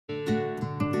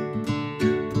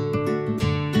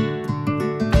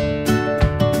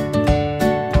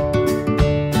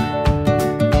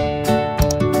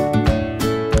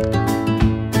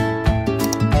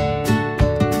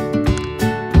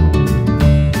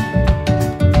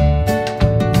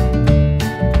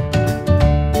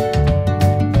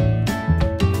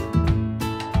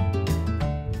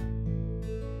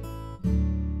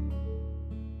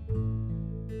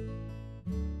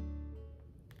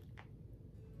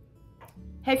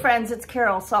Hey friends, it's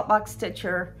Carol, Saltbox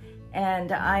Stitcher,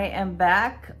 and I am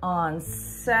back on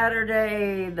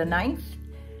Saturday the 9th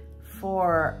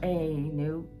for a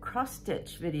new cross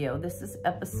stitch video. This is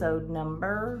episode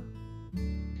number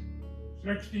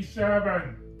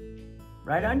 67.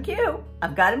 Right on cue.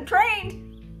 I've got him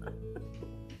trained.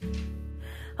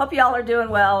 Hope y'all are doing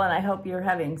well, and I hope you're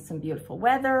having some beautiful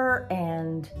weather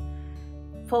and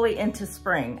fully into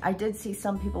spring. I did see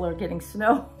some people are getting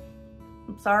snow.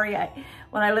 I'm sorry,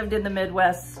 when I lived in the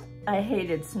Midwest, I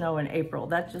hated snow in April.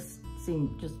 That just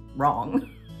seemed just wrong.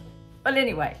 But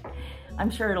anyway, I'm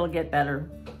sure it'll get better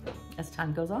as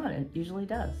time goes on. It usually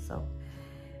does.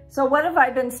 So what have I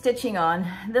been stitching on?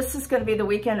 This is going to be the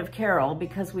weekend of Carol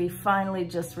because we finally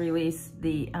just released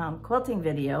the quilting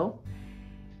video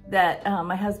that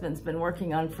my husband's been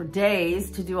working on for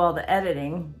days to do all the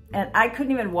editing. And I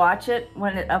couldn't even watch it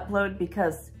when it uploaded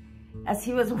because as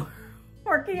he was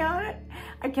working on it,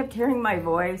 I kept hearing my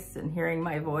voice and hearing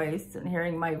my voice and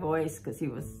hearing my voice because he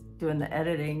was doing the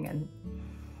editing. And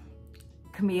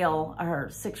Camille, our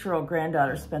 6-year-old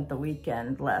granddaughter, spent the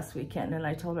weekend last weekend, and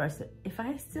I told her, I said, if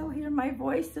I still hear my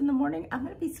voice in the morning, I'm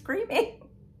gonna be screaming.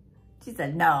 She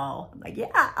said, no. I'm like,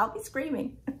 yeah, I'll be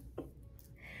screaming.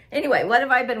 Anyway, what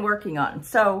have I been working on?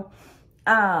 So,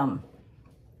 in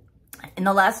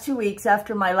the last 2 weeks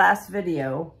after my last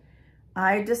video,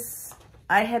 I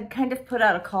had kind of put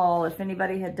out a call if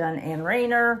anybody had done Ann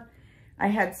Rayner. I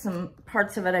had some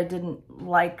parts of it I didn't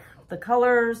like the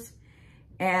colors,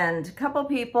 and a couple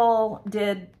people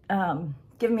did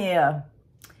give me a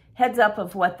heads up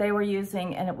of what they were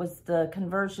using, and it was the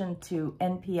conversion to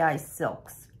NPI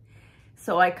silks.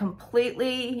 So I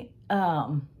completely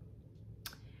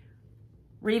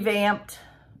revamped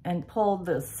and pulled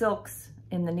the silks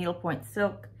in the needlepoint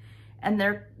silk, and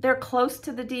they're close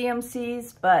to the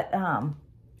DMCs, but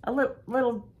a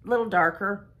little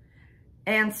darker.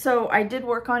 And so I did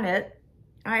work on it.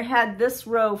 I had this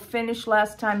row finished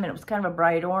last time, and it was kind of a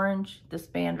bright orange, this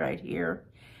band right here.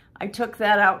 I took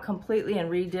that out completely and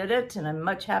redid it, and I'm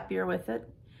much happier with it.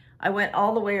 I went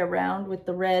all the way around with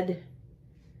the red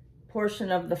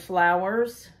portion of the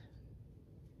flowers.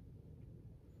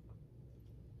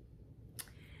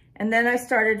 And then I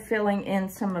started filling in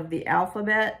some of the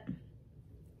alphabet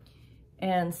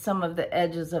and some of the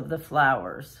edges of the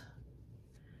flowers.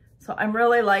 So I'm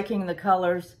really liking the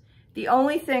colors. The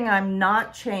only thing I'm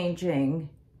not changing,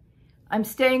 I'm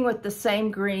staying with the same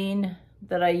green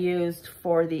that I used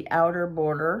for the outer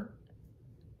border,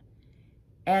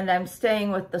 and I'm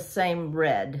staying with the same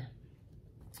red.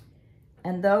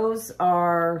 And those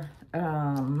are,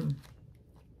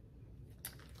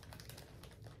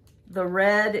 the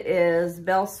red is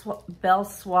Belle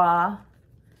Soie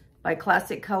by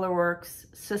Classic Colorworks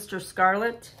Sister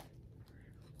Scarlet.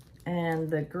 And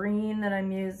the green that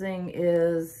I'm using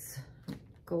is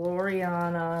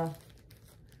Gloriana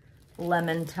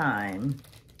Lemon Thyme,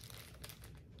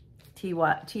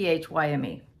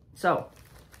 T-H-Y-M-E. So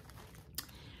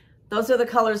those are the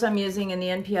colors I'm using in the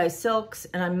NPI silks,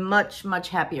 and I'm much, much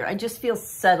happier. I just feel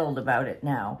settled about it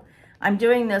now. I'm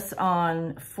doing this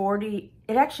on 40,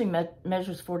 it actually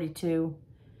measures 42.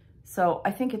 So I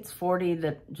think it's 40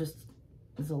 that just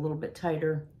is a little bit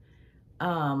tighter.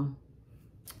 And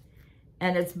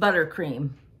it's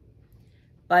Buttercream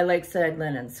by Lakeside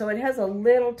Linen. So it has a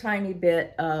little tiny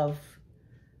bit of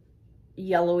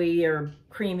yellowy or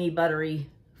creamy, buttery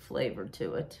flavor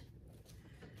to it.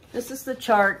 This is the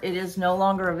chart. It is no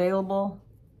longer available.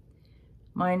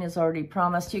 Mine is already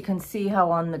promised. You can see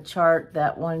how on the chart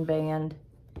that one band,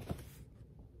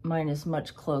 mine is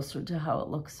much closer to how it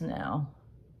looks now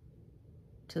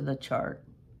to the chart.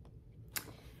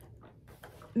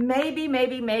 Maybe,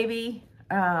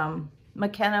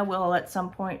 McKenna will at some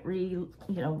point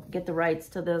get the rights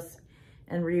to this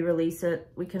and re-release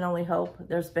it. We can only hope.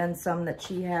 There's been some that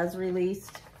she has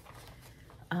released.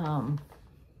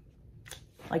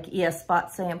 Like ES Spot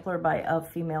Sampler by Of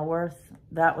Female Worth.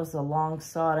 That was a long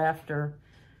sought after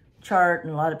chart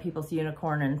and a lot of people's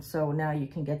unicorn, and so now you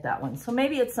can get that one. So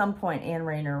maybe at some point Ann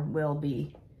Rayner will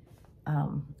be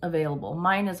available.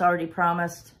 Mine is already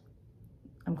promised.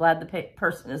 I'm glad the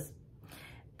person is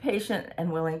patient and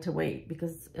willing to wait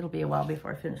because it'll be a while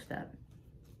before I finish that.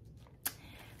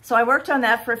 So I worked on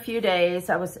that for a few days.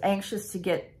 I was anxious to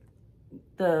get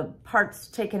the parts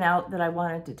taken out that I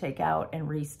wanted to take out and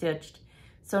restitched.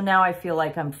 So now I feel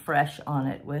like I'm fresh on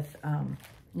it with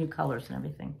new colors and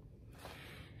everything.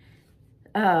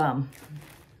 Try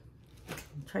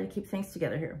to keep things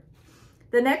together here.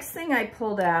 The next thing I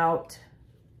pulled out,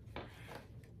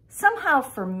 somehow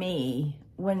for me,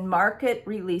 when market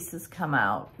releases come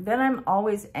out, then I'm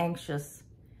always anxious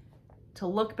to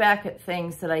look back at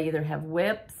things that I either have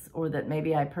whips or that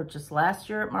maybe I purchased last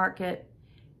year at market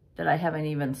that I haven't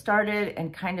even started,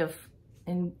 and kind of,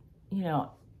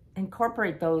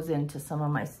 incorporate those into some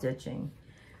of my stitching.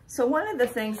 So one of the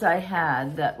things I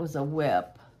had that was a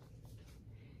whip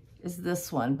is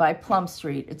this one by Plum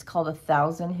Street. It's called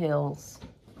 1,000 Hills.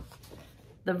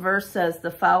 The verse says, the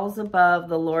fowls above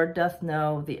the Lord doth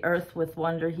know, the earth with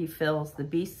wonder he fills, the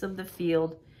beasts of the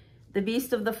field, the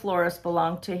beast of the florist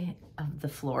belong to, the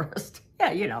florist,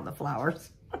 yeah, the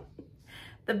flowers.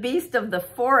 The beast of the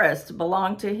forest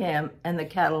belong to him, and the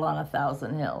cattle on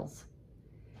 1,000 hills.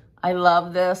 I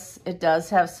love this. It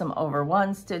does have some over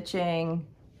one stitching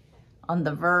on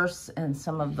the verse, and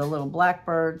some of the little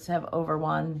blackbirds have over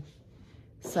one.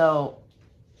 So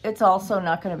it's also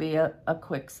not going to be a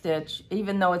quick stitch,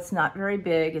 even though it's not very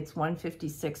big. It's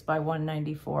 156 by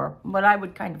 194, what I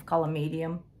would kind of call a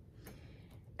medium.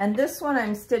 And this one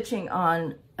I'm stitching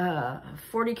on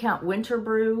 40 count Winter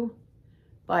Brew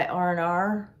by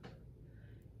R&R.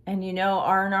 And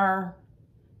R&R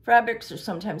fabrics are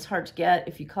sometimes hard to get.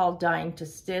 If you call Dying to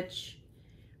Stitch,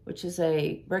 which is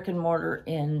a brick and mortar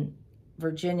in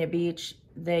Virginia Beach,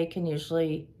 they can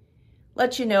usually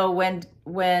let you know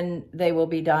when they will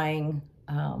be dyeing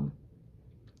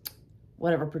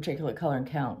whatever particular color and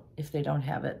count. If they don't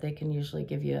have it, they can usually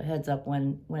give you a heads up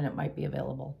when it might be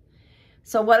available.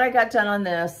 So what I got done on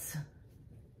this,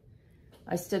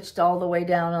 I stitched all the way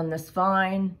down on this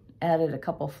vine, added a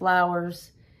couple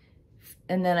flowers,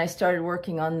 and then I started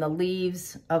working on the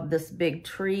leaves of this big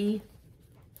tree.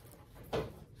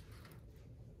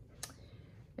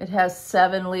 It has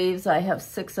 7 leaves. I have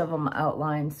 6 of them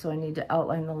outlined, so I need to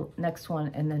outline the next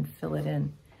one and then fill it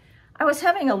in. I was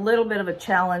having a little bit of a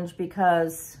challenge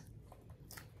because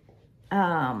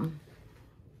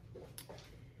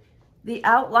the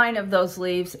outline of those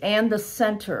leaves and the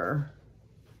center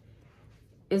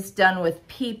is done with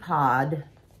Pea Pod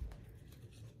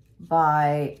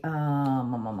by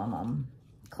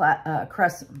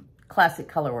Classic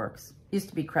Colorworks. Used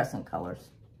to be Crescent Colors.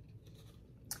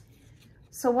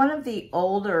 So one of the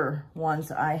older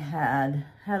ones I had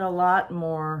a lot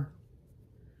more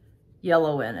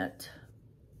yellow in it.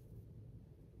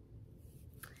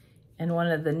 And one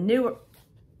of the newer,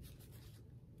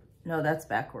 no, that's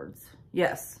backwards.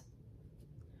 Yes.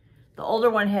 The older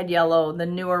one had yellow. The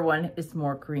newer one is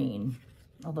more green,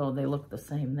 although they look the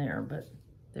same there, but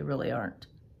they really aren't.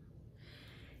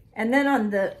 And then on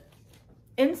the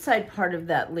inside part of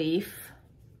that leaf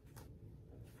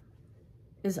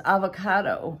is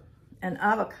avocado. And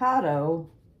avocado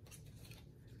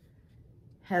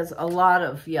has a lot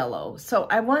of yellow. So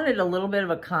I wanted a little bit of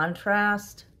a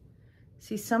contrast.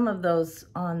 See, some of those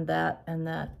on that and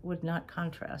that would not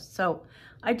contrast. So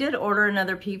I did order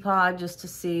another pea pod just to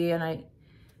see, and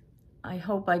I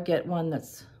hope I get one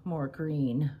that's more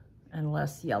green and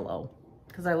less yellow,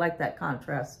 because I like that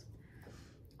contrast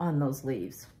on those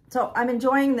leaves. So I'm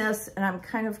enjoying this, and I'm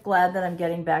kind of glad that I'm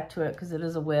getting back to it because it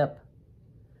is a whip.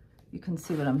 You can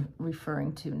see what I'm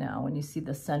referring to now when you see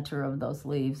the center of those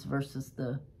leaves versus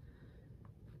the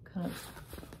kind of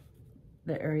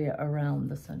the area around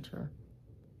the center.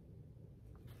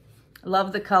 I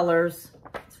love the colors.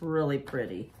 It's really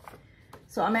pretty.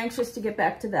 So I'm anxious to get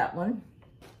back to that one.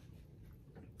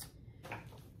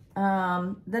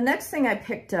 The next thing I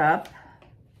picked up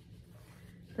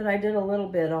that I did a little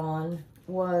bit on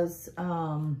was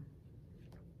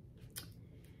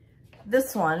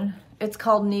this one. It's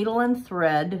called Needle and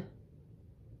Thread.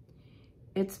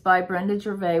 It's by Brenda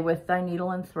Gervais with Thy Needle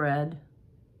and Thread.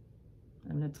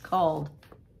 And it's called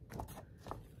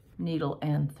Needle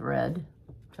and Thread.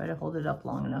 Try to hold it up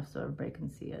long enough so everybody can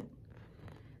see it.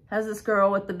 Has this girl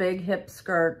with the big hip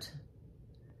skirt.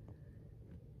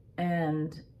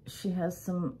 And she has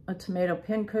a tomato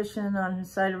pin cushion on the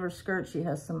side of her skirt. She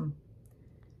has some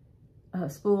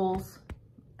spools.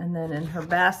 And then in her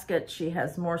basket, she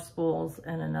has more spools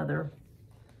and another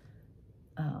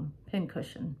pin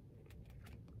cushion.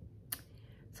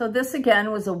 So this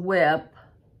again was a whip.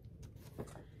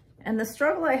 And the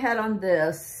struggle I had on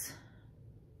this,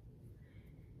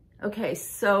 okay,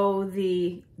 so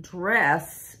the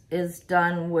dress is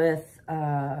done with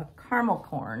caramel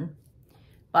corn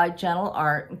by Gentle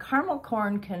Art. And caramel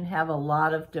corn can have a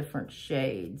lot of different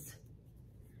shades.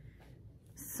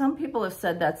 Some people have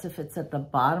said that's if it's at the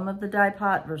bottom of the dye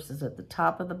pot versus at the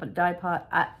top of the dye pot.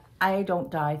 I don't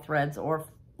dye threads or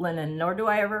linen, nor do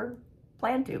I ever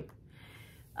plan to.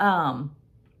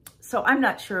 So I'm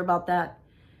not sure about that.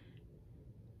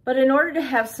 But in order to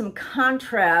have some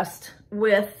contrast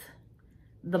with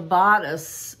the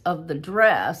bodice of the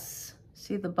dress,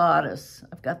 see the bodice,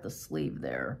 I've got the sleeve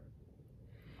there.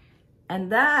 And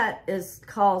that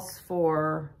calls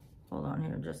for, hold on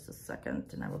here just a second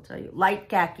and I will tell you, light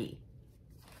khaki.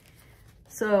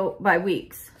 So by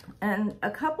weeks. And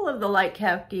a couple of the light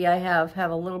khaki I have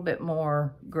a little bit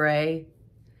more gray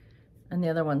and the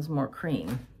other one's more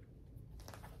cream.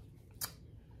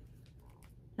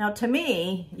 Now to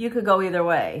me, you could go either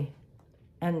way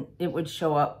and it would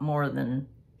show up more than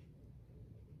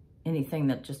anything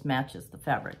that just matches the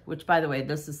fabric, which by the way,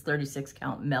 this is 36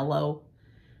 count mellow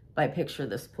by Picture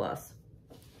This Plus.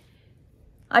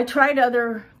 I tried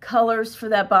other colors for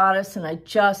that bodice and I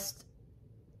just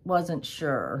wasn't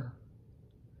sure.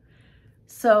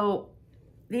 So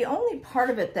the only part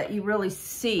of it that you really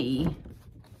see,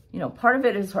 you know, part of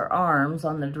it is her arms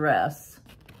on the dress.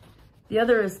 The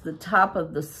other is the top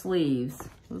of the sleeves.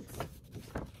 Oops.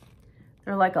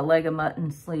 They're like a leg of mutton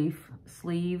sleeve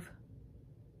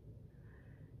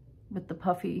with the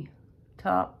puffy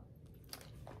top.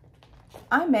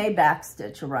 I may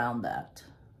backstitch around that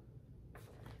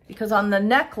because on the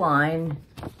neckline,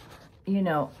 you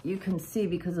know, you can see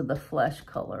because of the flesh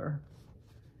color.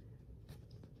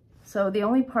 So the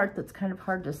only part that's kind of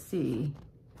hard to see,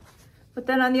 but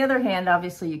then on the other hand,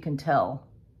 obviously you can tell.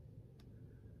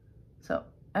 So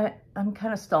I'm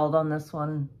kind of stalled on this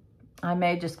one. I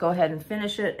may just go ahead and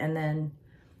finish it, and then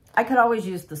I could always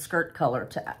use the skirt color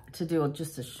to do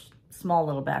just a small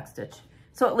little backstitch.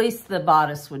 So at least the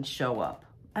bodice would show up.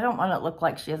 I don't want it to look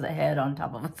like she has a head on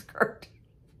top of a skirt.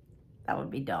 That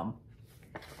would be dumb.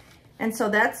 And so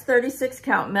that's 36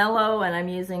 count mellow, and I'm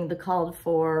using the called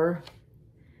for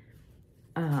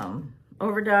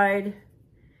overdyed.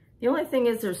 The only thing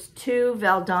is there's two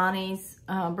Valdanis.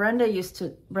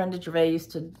 Brenda Gervais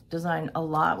used to design a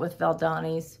lot with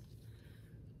Valdanis.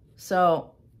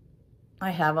 So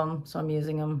I have them, so I'm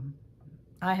using them.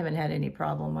 I haven't had any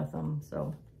problem with them,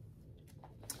 so.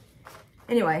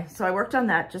 Anyway, so I worked on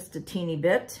that just a teeny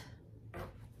bit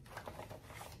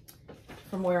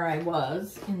from where I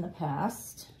was in the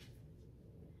past.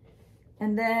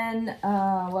 And then,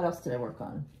 what else did I work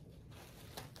on?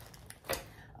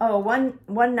 Oh,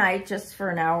 one night, just for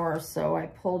an hour or so, I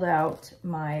pulled out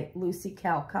my Lucy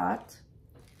Calcott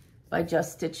by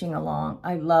Just Stitching Along.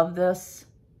 I love this.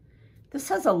 This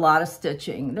has a lot of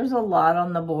stitching. There's a lot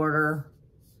on the border.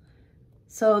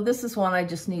 So this is one I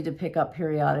just need to pick up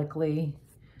periodically.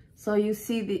 So you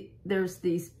see there's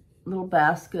these little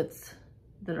baskets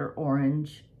that are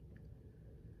orange.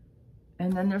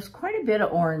 And then there's quite a bit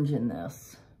of orange in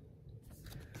this.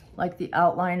 Like the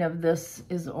outline of this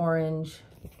is orange.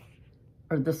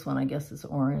 Or this one, I guess, is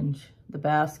orange. The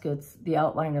baskets, the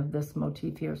outline of this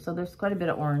motif here. So there's quite a bit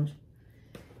of orange.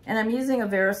 And I'm using a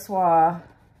Veriswa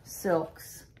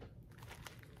Silks.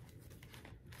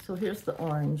 So here's the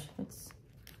orange.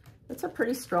 It's a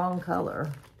pretty strong color.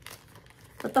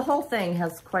 But the whole thing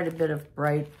has quite a bit of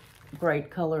bright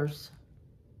colors.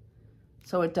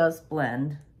 So it does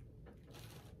blend.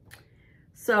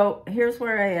 So here's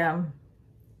where I am.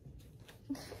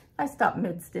 I stop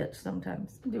mid-stitch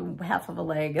sometimes, do half of a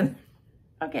leg, and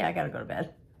okay, I gotta go to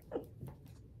bed.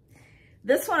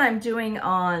 This one I'm doing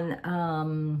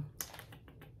on,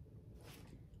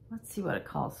 let's see what it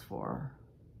calls for.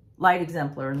 Light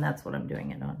Exemplar, and that's what I'm doing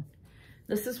it on.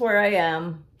 This is where I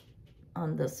am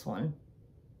on this one.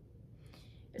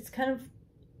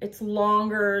 It's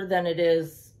longer than it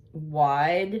is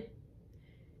wide,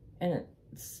 and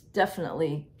it's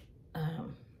definitely,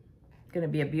 going to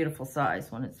be a beautiful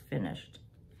size when it's finished.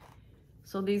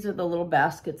 So these are the little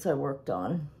baskets I worked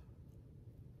on.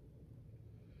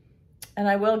 And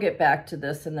I will get back to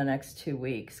this in the next 2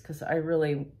 weeks because I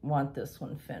really want this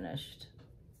one finished.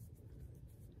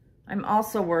 I'm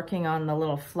also working on the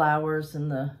little flowers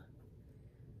and the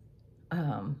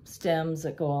stems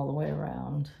that go all the way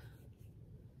around.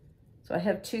 So I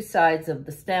have 2 sides of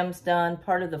the stems done,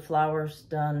 part of the flowers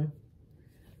done.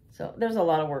 So there's a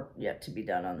lot of work yet to be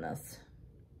done on this.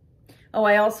 Oh,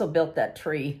 I also built that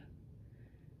tree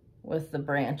with the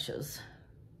branches.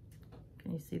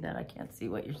 Can you see that? I can't see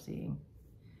what you're seeing.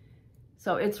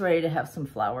 So it's ready to have some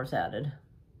flowers added.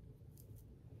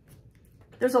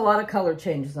 There's a lot of color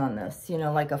changes on this. You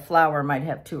know, like a flower might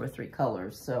have 2 or 3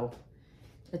 colors. So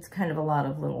it's kind of a lot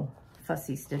of little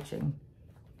fussy stitching.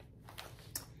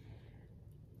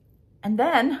 And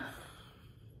then,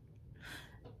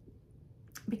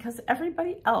 because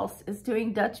everybody else is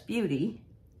doing Dutch Beauty,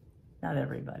 not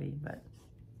everybody, but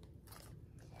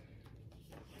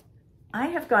I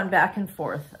have gone back and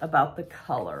forth about the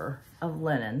color of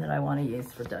linen that I want to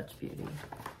use for Dutch Beauty.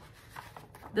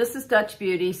 This is Dutch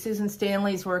Beauty. Susan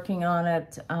Stanley's working on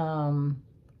it.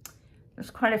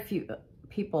 There's quite a few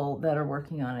people that are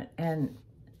working on it. And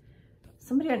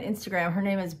somebody on Instagram, her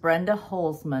name is Brenda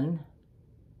Holzman,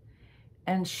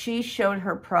 and she showed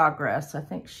her progress. I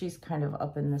think she's kind of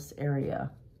up in this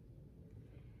area.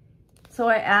 So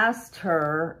I asked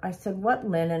her, I said, what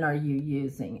linen are you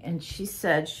using? And she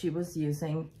said she was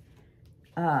using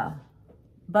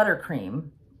buttercream,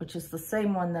 which is the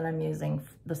same one that I'm using,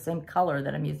 the same color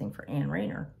that I'm using for Ann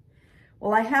Rayner.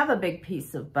 Well, I have a big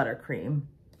piece of buttercream,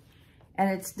 and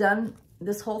it's done,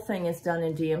 this whole thing is done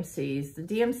in DMCs. The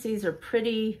DMCs are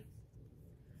pretty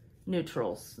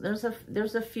neutrals. There's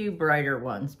a few brighter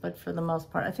ones, but for the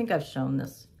most part, I think I've shown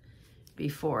this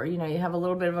before. You know, you have a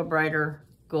little bit of a brighter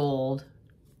gold,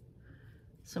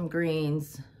 some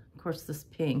greens, of course this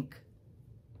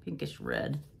pinkish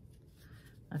red,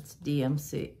 that's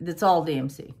DMC. That's all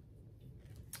DMC.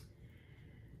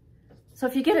 So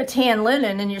if you get a tan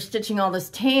linen and you're stitching all this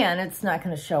tan, it's not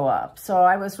going to show up. So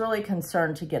I was really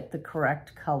concerned to get the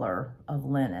correct color of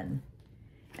linen.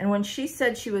 And when she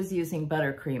said she was using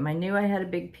buttercream, I knew I had a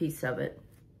big piece of it.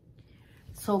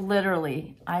 So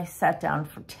literally, I sat down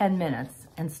for 10 minutes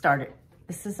and started.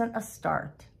 This isn't a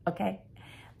start, okay?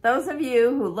 Those of you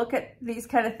who look at these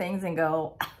kind of things and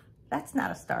go, that's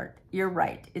not a start. You're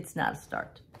right, it's not a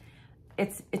start.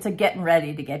 It's a getting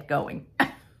ready to get going.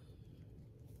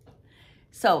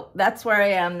 So that's where I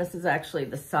am. This is actually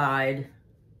the side,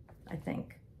 I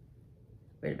think.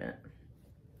 Wait a minute.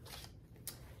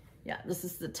 Yeah, this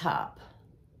is the top.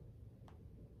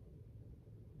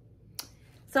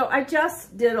 So I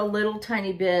just did a little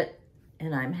tiny bit,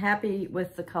 and I'm happy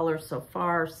with the color so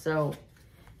far. So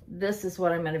this is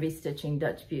what I'm going to be stitching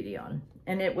Dutch Beauty on.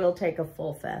 And it will take a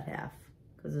full fat half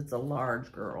because it's a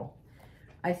large girl.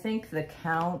 I think the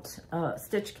count,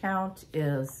 stitch count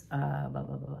is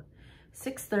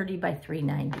 630 by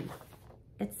 390.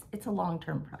 It's a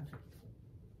long-term project,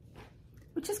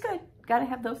 which is good. Got to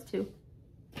have those two.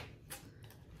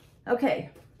 Okay.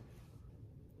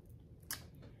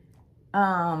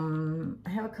 I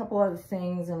have a couple other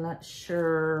things. I'm not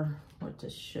sure what to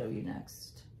show you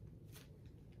next.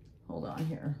 Hold on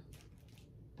here.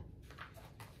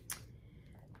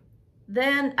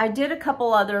 Then I did a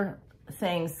couple other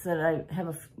things that I have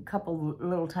a couple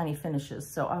little tiny finishes,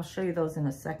 so I'll show you those in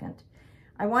a second.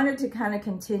 I wanted to kind of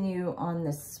continue on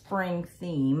this spring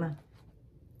theme.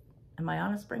 Am I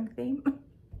on a spring theme?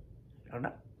 I don't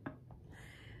know.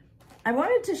 I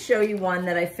wanted to show you one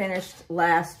that I finished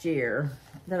last year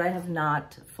that I have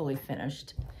not fully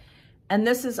finished. And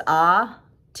this is Ah,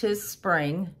 'Tis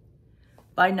Spring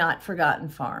by Not Forgotten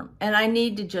Farm. And I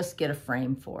need to just get a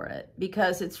frame for it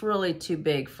because it's really too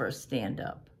big for a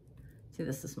stand-up. See,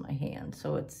 this is my hand,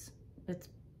 so it's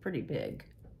pretty big.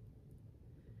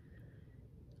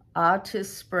 Ah,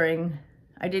 'Tis Spring.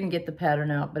 I didn't get the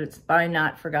pattern out, but it's by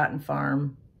Not Forgotten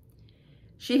Farm.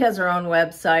 She has her own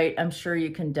website. I'm sure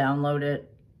you can download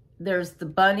it. There's the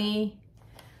bunny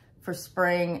for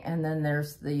spring, and then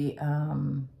there's the,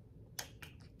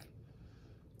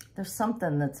 there's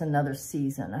something that's another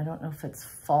season. I don't know if it's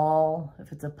fall,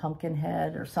 if it's a pumpkin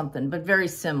head or something, but very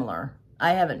similar.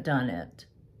 I haven't done it.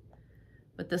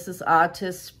 But this is Ah,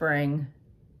 'Tis Spring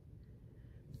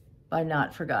by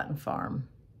Not Forgotten Farm.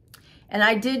 And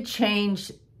I did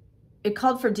change, it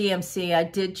called for DMC. I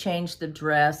did change the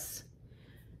dress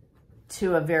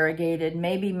to a variegated,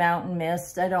 maybe Mountain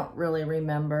Mist, I don't really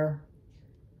remember,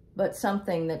 but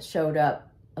something that showed up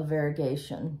a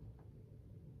variegation.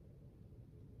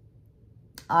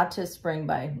 Ah, 'Tis Spring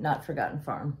by Not Forgotten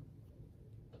Farm.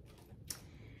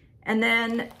 And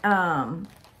then,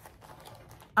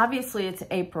 obviously it's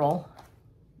April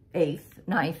 8th,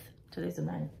 9th, today's the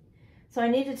 9th. So I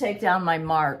need to take down my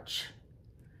March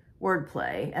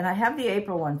wordplay, and I have the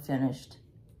April one finished.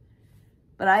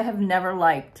 But I have never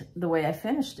liked the way I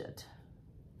finished it.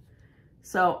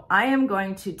 So I am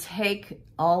going to take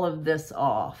all of this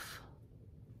off.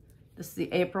 This is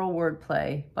the April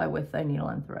wordplay by With Thy Needle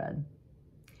and Thread.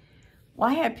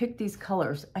 Why I picked these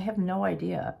colors, I have no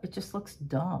idea. It just looks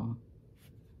dumb.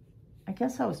 I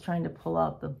guess I was trying to pull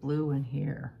out the blue in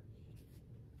here.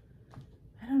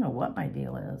 I don't know what my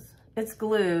deal is. It's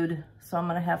glued, so I'm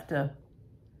gonna have to,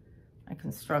 I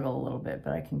can struggle a little bit,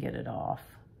 but I can get it off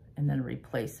and then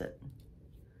replace it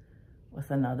with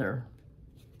another.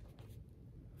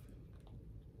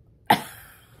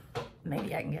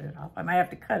 Maybe I can get it off. I might have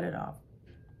to cut it off.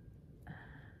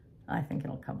 I think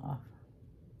it'll come off.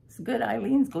 It's good.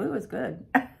 Eileen's glue is good.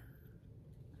 I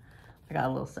got a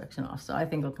little section off, so I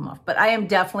think it'll come off. But I am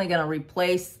definitely going to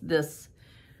replace this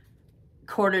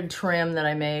corded trim that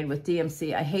I made with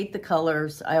DMC. I hate the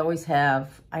colors. I always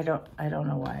have. I don't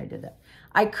know why I did that.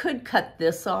 I could cut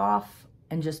this off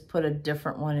and just put a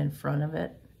different one in front of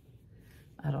it.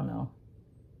 I don't know.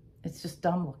 It's just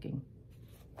dumb looking.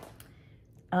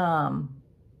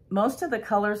 Most of the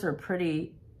colors are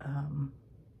pretty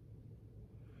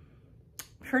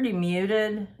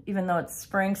muted, even though it's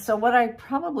spring. So what I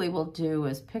probably will do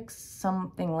is pick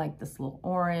something like this little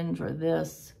orange or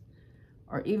this,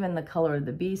 or even the color of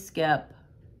the bee skep,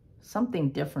 something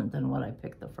different than what I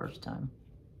picked the first time.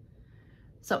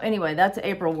 So anyway, that's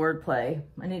April wordplay.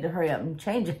 I need to hurry up and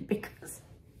change it because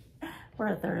we're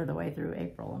a third of the way through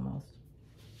April almost.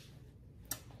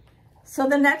 So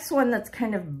the next one that's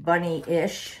kind of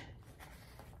bunny-ish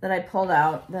that I pulled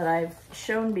out that I've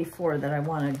shown before that I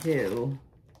want to do.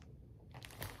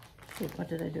 Shoot, what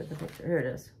did I do with the picture? Here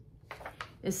it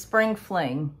is Spring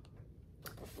Fling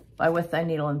by With Thy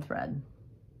Needle and Thread.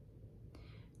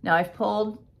 Now I've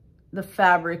pulled the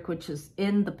fabric, which is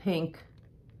in the pink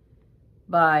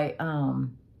by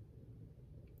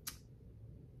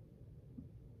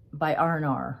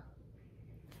R&R.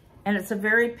 And it's a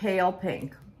very pale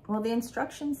pink. Well, the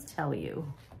instructions tell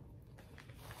you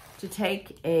to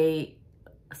take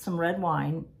some red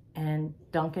wine and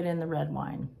dunk it in the red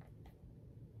wine.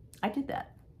 I did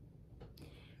that.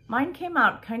 Mine came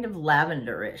out kind of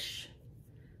lavenderish,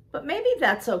 but maybe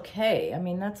that's okay. I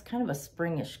mean, that's kind of a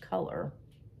springish color.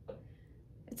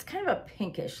 It's kind of a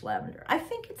pinkish lavender. I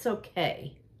think it's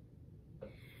okay.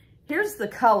 Here's the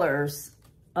colors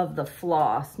of the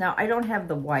floss. Now, I don't have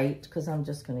the white because I'm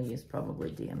just going to use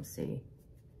probably DMC.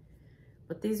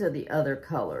 But these are the other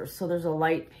colors. So there's a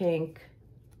light pink.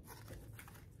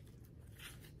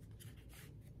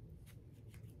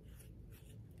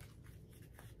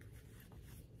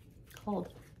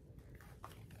 Cold.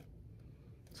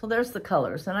 So there's the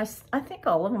colors. And I think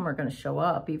all of them are going to show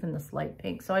up, even this light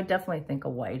pink. So I definitely think a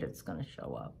white it's going to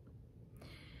show up.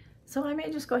 So I may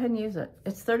just go ahead and use it.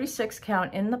 It's 36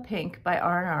 count in the pink by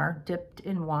R&R, dipped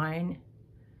in wine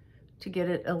to get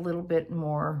it a little bit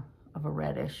more of a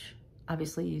reddish.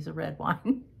 Obviously use a red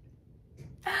wine.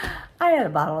 I had a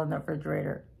bottle in the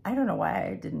refrigerator. I don't know why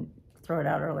I didn't throw it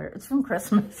out earlier. It's from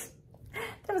Christmas.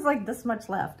 There was like this much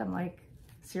left. I'm like,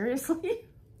 seriously?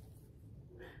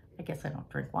 I guess I don't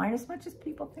drink wine as much as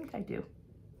people think I do.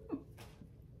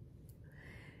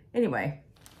 Anyway,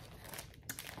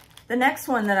 the next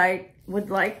one that I would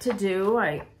like to do,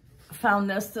 I found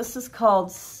this. This is called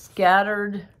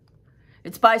Scattered.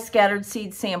 It's by Scattered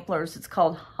Seed Samplers. It's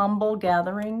called Humble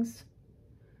Gatherings.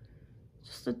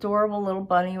 Just adorable little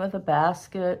bunny with a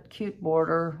basket, cute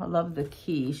border. I love the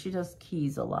key. She does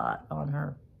keys a lot on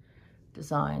her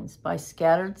designs. By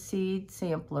Scattered Seed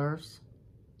Samplers.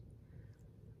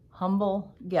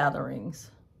 Humble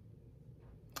Gatherings.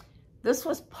 This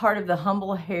was part of the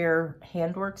Humble Hair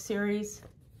Handwork series.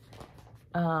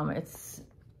 It's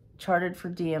charted for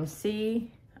DMC.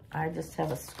 I just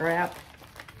have a scrap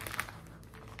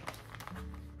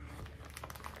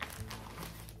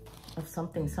of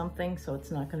something, so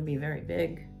it's not going to be very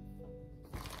big.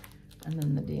 And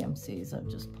then the DMCs, I've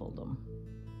just pulled them.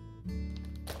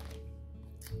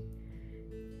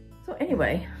 So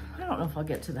anyway, I don't know if I'll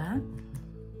get to that.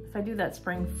 If I do that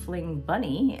Spring Fling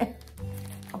bunny,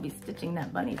 I'll be stitching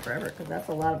that bunny forever because that's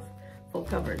a lot of full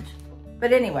coverage.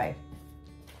 But anyway,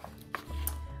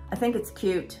 I think it's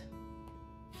cute.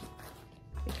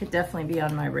 It could definitely be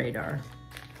on my radar.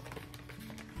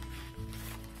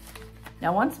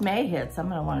 Now, once May hits, I'm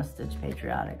gonna wanna stitch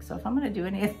patriotic. So if I'm gonna do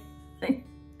anything, I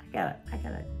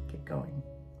gotta get going.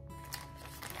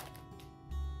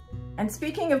 And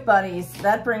speaking of bunnies,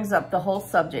 that brings up the whole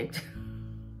subject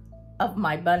of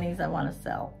my bunnies I wanna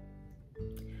sell.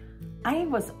 I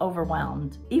was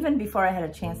overwhelmed, even before I had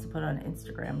a chance to put on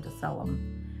Instagram to sell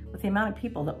them, with the amount of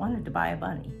people that wanted to buy a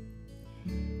bunny.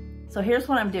 So here's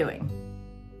what I'm doing.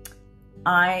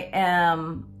 I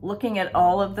am looking at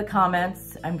all of the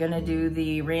comments. I'm gonna do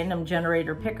the random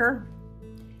generator picker,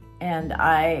 and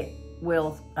I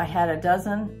had a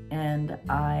dozen, and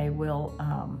I will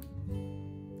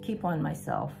keep one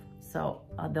myself. So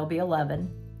there'll be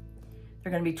 11.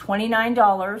 They're gonna be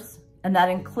 $29, and that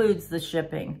includes the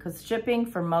shipping, because shipping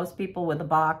for most people with a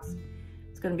box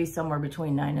is gonna be somewhere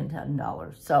between $9 and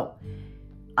 $10. So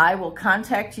I will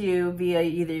contact you via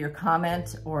either your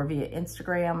comment or via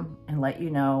Instagram and let you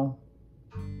know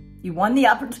you won the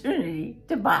opportunity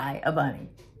to buy a bunny.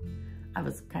 I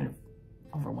was kind of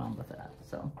overwhelmed with that.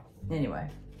 So anyway,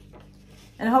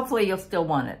 and hopefully you'll still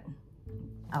want it.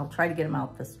 I'll try to get them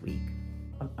out this week.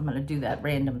 I'm gonna do that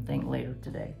random thing later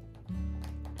today.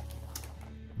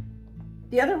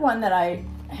 The other one that I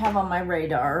have on my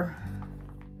radar,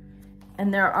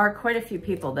 and there are quite a few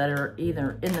people that are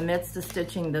either in the midst of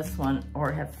stitching this one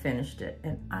or have finished it,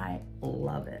 and I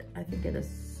love it. I think it is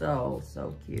so,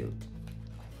 so cute.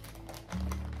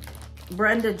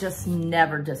 Brenda just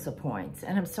never disappoints.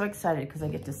 And I'm so excited because I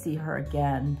get to see her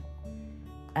again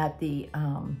at the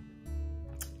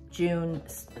June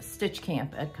Stitch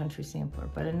Camp at Country Sampler.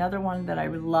 But another one that I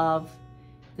love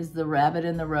is the Rabbit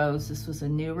in the Rose. This was a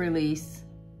new release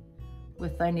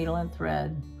with Thy Needle and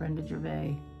Thread, Brenda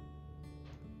Gervais.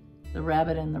 The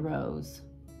Rabbit in the Rose.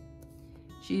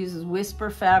 She uses Whisper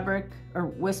fabric, or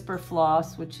Whisper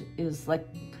floss, which is like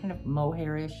kind of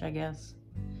mohairish, I guess.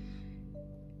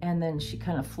 And then she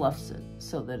kind of fluffs it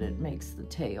so that it makes the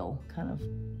tail kind of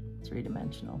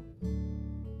three-dimensional.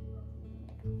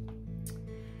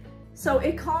 So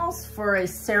it calls for a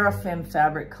seraphim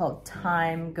fabric called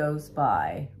Time Goes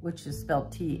By, which is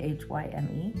spelled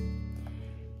T-H-Y-M-E.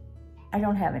 I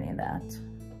don't have any of that.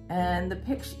 And the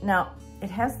picture, now it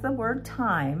has the word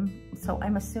time, so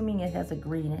I'm assuming it has a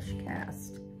greenish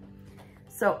cast.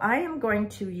 So I am going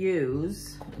to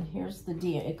use, and here's the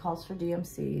it calls for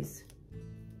DMCs.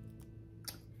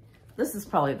 This is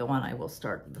probably the one I will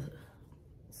start the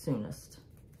soonest.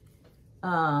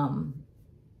 I'm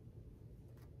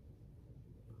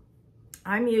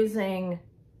using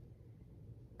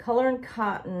Color and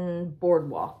Cotton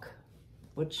Boardwalk,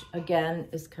 which again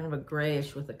is kind of a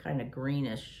grayish with a kind of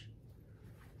greenish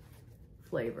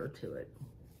flavor to it.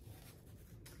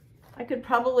 I could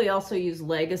probably also use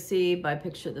Legacy by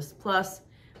Picture This Plus,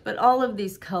 but all of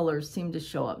these colors seem to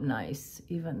show up nice.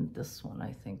 Even this one,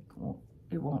 I think,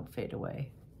 it won't fade away,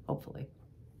 hopefully.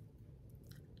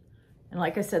 And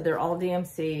like I said, they're all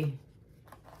DMC.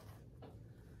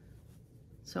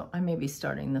 So I may be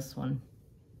starting this one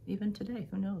even today,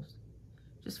 who knows?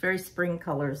 Just very spring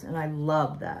colors, and I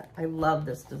love that. I love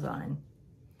this design.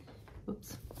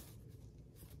 Oops.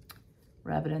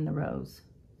 Rabbit in the Rose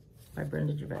by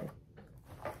Brenda Gervais.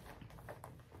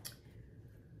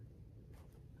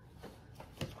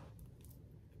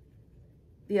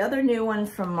 The other new one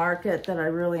from Market that I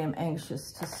really am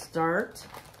anxious to start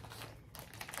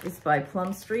is by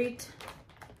Plum Street.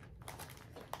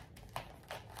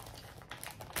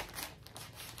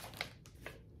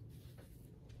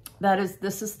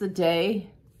 This is the Day.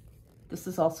 This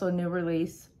is also a new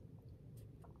release.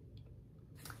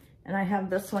 And I have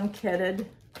this one kitted.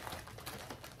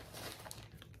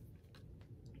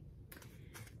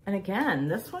 And again,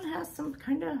 this one has some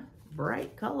kind of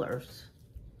bright colors.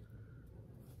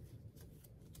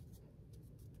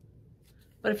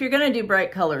 But if you're gonna do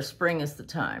bright colors, spring is the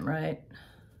time, right?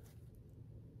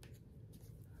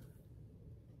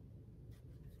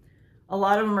 A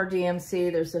lot of them are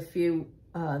DMC. There's a few,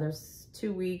 there's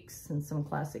 2 weeks and some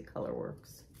classic color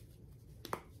works.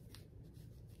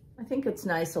 I think it's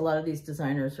nice. A lot of these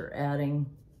designers are adding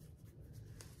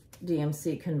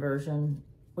DMC conversion,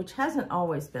 which hasn't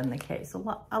always been the case.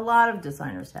 A lot of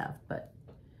designers have, but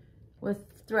with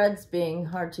threads being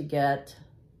hard to get,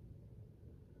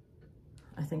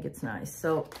 I think it's nice.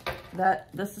 So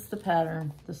this is the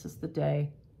pattern, this is the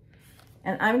Day.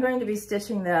 And I'm going to be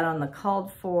stitching that on the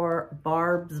called for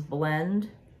Barb's Blend,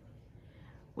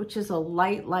 which is a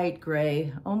light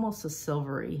gray, almost a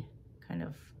silvery kind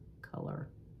of color.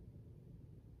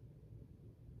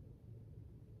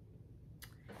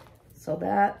 So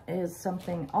that is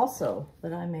something also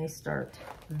that I may start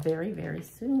very, very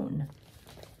soon.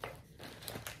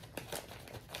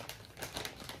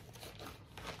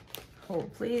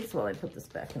 Hold please while I put this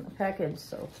back in the package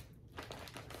so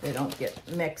they don't get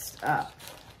mixed up.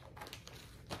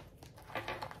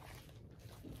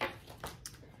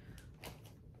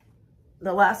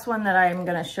 The last one that I'm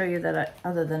going to show you that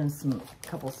other than some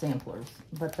couple samplers,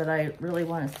 but that I really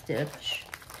want to stitch,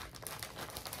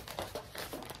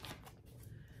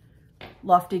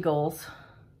 Lofty Goals,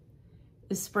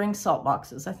 is Spring Salt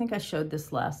Boxes. I think I showed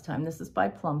this last time. This is by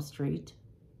Plum Street.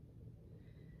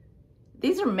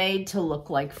 These are made to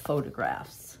look like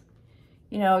photographs.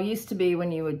 You know, it used to be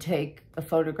when you would take a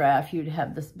photograph, you'd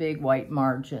have this big white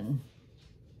margin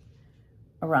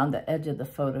around the edge of the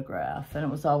photograph, and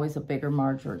it was always a bigger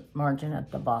margin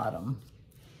at the bottom.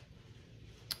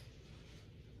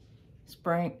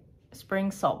 Spring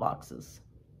Salt Boxes.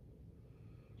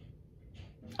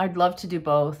 I'd love to do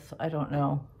both. I don't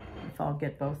know if I'll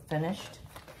get both finished.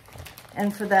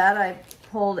 And for that, I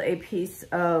pulled a piece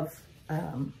of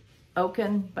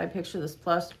Oaken by Picture This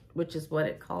Plus, which is what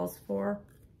it calls for.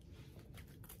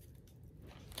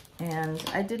 And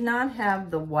I did not have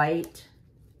the white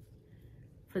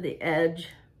for the edge,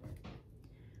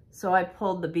 so I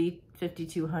pulled the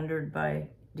B5200 by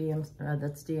DMC,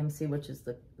 that's DMC, which is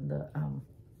the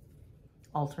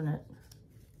alternate.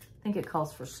 I think it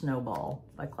calls for Snowball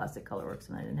by Classic Colorworks,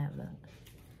 and I didn't have that.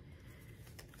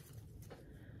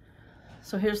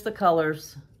 So here's the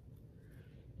colors.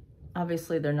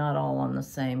 Obviously, they're not all on the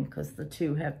same because the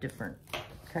two have different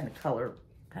kind of color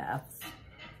paths.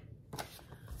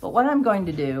 But what I'm going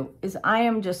to do is I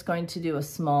am just going to do a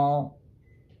small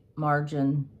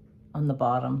margin on the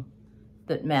bottom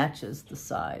that matches the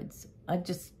sides. I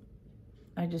just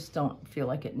don't feel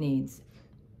like it needs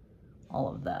all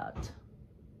of that.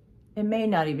 It may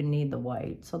not even need the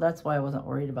white, so that's why I wasn't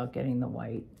worried about getting the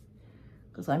white,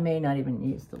 because I may not even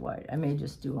use the white. I may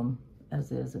just do them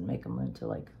as is and make them into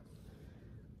like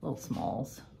little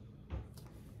smalls.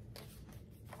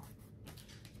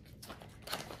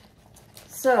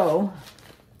 So,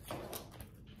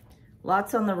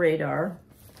 lots on the radar.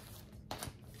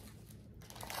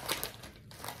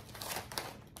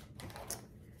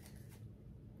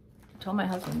 I told my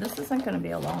husband, this isn't going to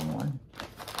be a long one.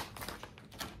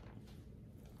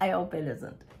 I hope it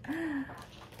isn't.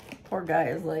 Poor guy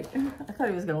is like, I thought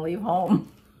he was going to leave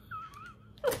home.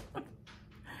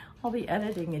 All the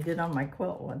editing he did on my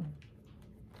quilt one.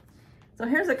 So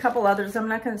here's a couple others. I'm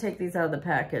not going to take these out of the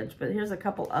package, but here's a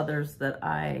couple others that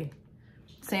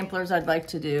samplers I'd like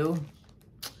to do.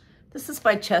 This is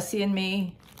by Chessie and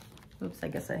Me. Oops, I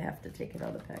guess I have to take it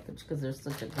out of the package because there's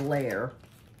such a glare.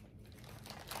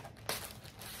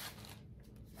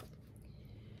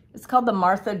 It's called the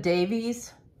Martha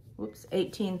Davies,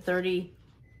 1830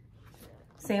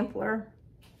 sampler.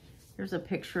 Here's a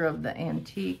picture of the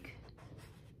antique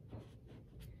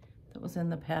that was in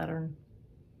the pattern.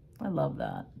 I love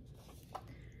that.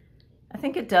 I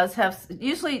think it does have,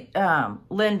 usually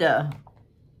Linda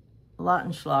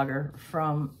Lautenschlager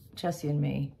from Chessie and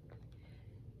Me.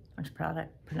 Aren't you proud I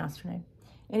pronounced her name?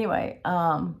 Anyway,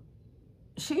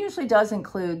 she usually does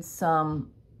include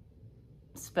some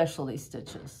specialty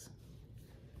stitches.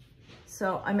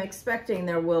 So I'm expecting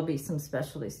there will be some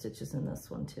specialty stitches in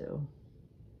this one too.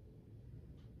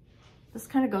 This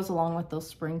kind of goes along with those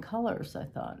spring colors, I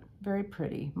thought. Very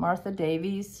pretty. Martha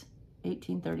Davies,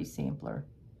 1830 sampler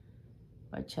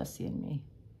by Chessie and Me.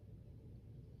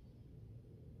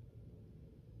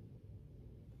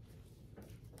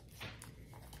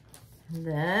 And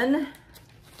then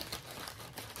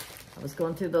I was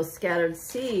going through those scattered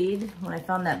seed when I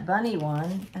found that bunny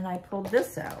one, and I pulled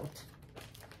this out.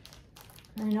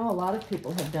 I know a lot of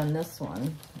people have done this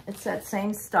one. It's that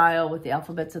same style with the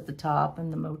alphabets at the top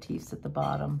and the motifs at the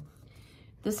bottom.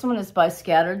 This one is by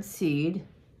Scattered Seed,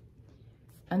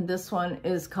 and this one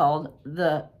is called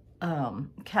the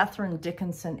Catherine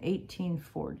Dickinson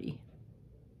 1840.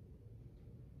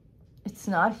 It's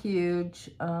not huge.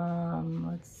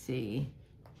 Let's see.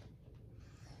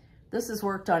 This is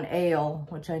worked on ale,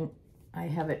 which I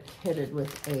have it kitted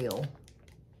with ale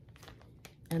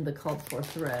and the called for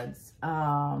threads.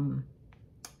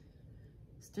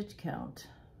 Stitch count.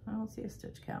 I don't see a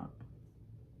stitch count.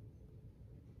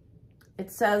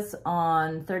 It says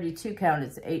on 32 count,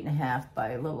 it's 8.5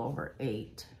 by a little over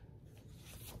 8.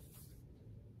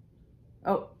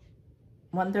 Oh,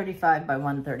 135 by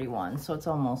 131, so it's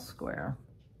almost square.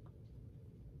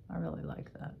 I really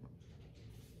like that.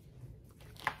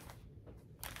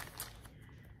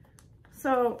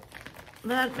 So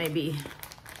that may be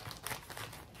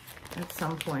at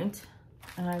some point.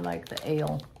 And I like the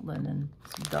ale linen,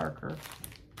 it's darker.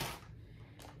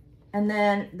 And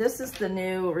then this is the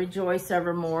new Rejoice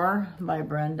Evermore by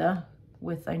Brenda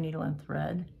with a needle and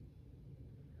thread.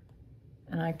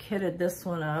 And I kitted this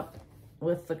one up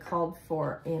with the called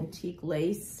for antique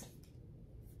lace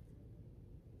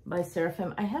by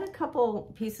Seraphim. I had a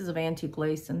couple pieces of antique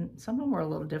lace and some of them were a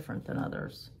little different than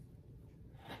others.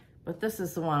 But this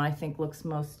is the one I think looks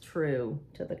most true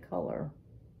to the color.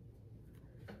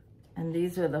 And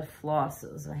these are the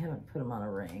flosses. I haven't put them on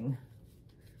a ring.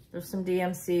 There's some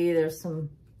DMC, there's some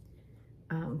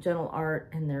Gentle Art,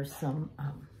 and there's some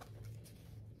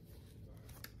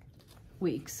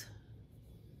Weeks.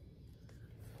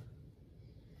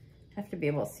 Have to be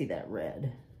able to see that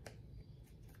red.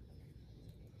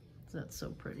 That's so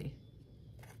pretty.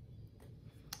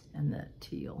 And that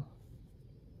teal.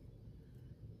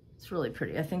 It's really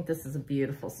pretty. I think this is a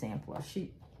beautiful sampler.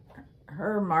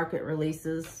 Her market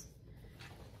releases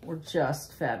were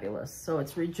just fabulous. So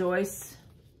it's Rejoice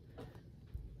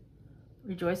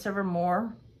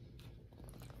Evermore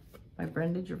by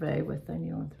Brenda Gervais with a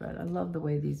needle and thread. I love the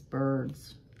way these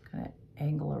birds kind of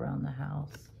angle around the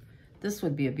house. This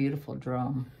would be a beautiful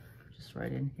drum, just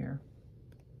right in here.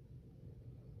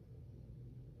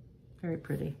 Very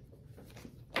pretty.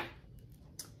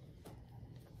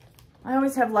 I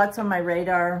always have lots on my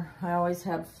radar. I always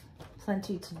have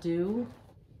plenty to do.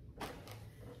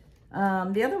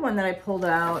 The other one that I pulled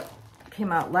out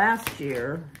came out last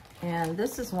year, and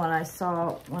this is one I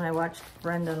saw when I watched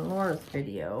Brenda and Laura's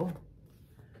video.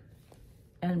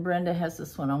 And Brenda has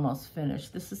this one almost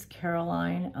finished. This is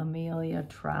Caroline Amelia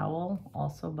Trowel,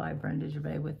 also by Brenda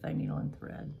Gervais with Thy Needle and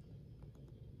Thread.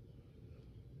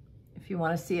 If you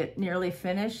want to see it nearly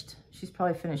finished, she's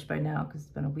probably finished by now because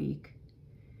it's been a week.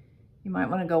 You might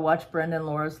want to go watch Brenda and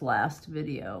Laura's last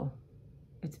video.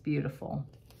 It's beautiful.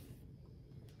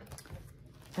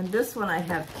 And this one I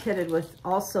have kitted with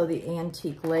also the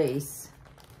antique lace,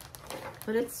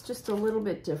 but it's just a little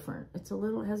bit different. It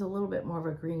has a little bit more of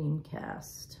a green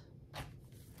cast.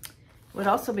 Would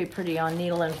also be pretty on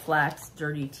Needle and Flax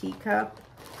Dirty Teacup.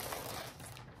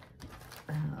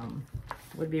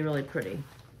 Would be really pretty.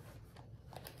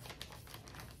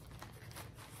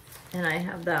 And I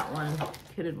have that one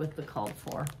kitted with the called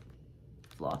for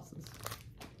flosses.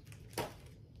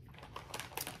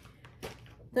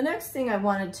 The next thing I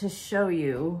wanted to show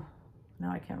you,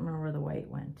 now I can't remember where the white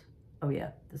went. Oh yeah,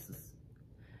 this is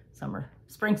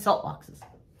spring salt boxes.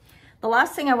 The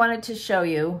last thing I wanted to show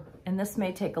you, and this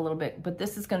may take a little bit, but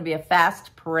this is going to be a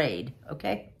fast parade,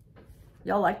 okay?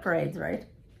 Y'all like parades, right?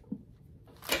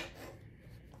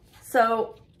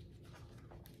 So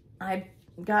I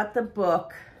got the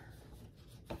book,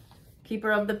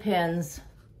 Keeper of the Pins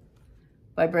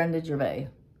by Brenda Gervais.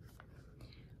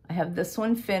 I have this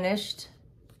one finished,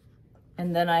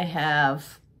 and then I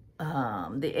have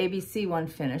the ABC one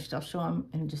finished. I'll show them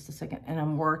in just a second. And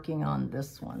I'm working on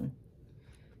this one.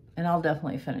 And I'll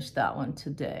definitely finish that one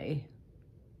today.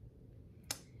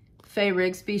 Faye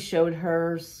Rigsby showed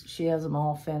hers. She has them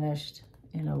all finished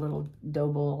in a little dough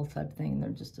bowl type thing.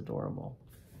 They're just adorable.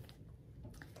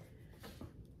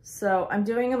 So I'm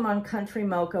doing them on Country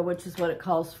Mocha, which is what it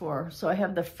calls for. So I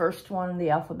have the first one,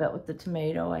 the alphabet with the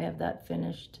tomato. I have that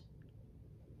finished.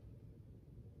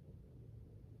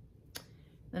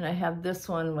 Then I have this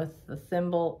one with the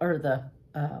thimble, or the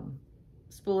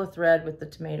spool of thread with the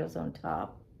tomatoes on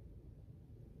top.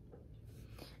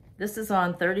 This is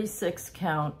on 36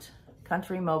 count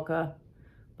Country Mocha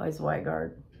by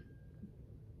Zweigart.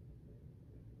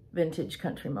 Vintage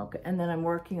Country Mocha. And then I'm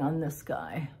working on this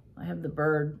guy. I have the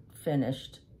bird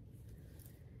finished.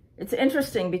 It's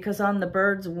interesting because on the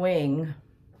bird's wing,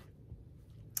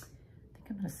 I think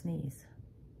I'm gonna sneeze.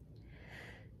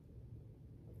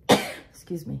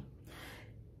 Excuse me.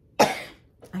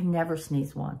 I never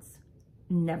sneeze once.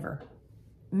 Never.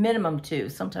 Minimum 2,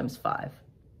 sometimes 5.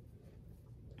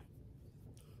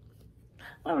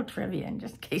 A little trivia, in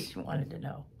just in case you wanted to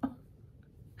know.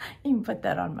 You can put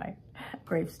that on my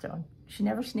gravestone. She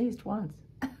never sneezed once.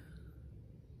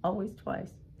 Always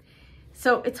twice.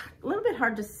 So it's a little bit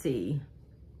hard to see.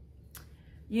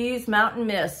 You use Mountain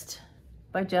Mist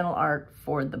by Gentle Art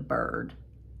for the bird.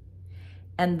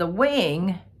 And the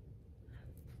wing,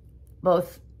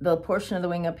 both the portion of the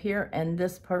wing up here and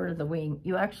this part of the wing,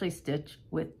 you actually stitch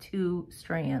with 2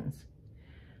 strands.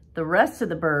 The rest of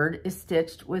the bird is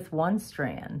stitched with 1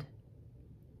 strand.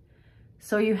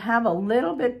 So you have a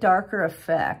little bit darker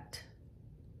effect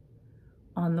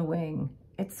on the wing.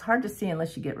 It's hard to see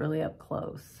unless you get really up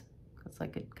close. It's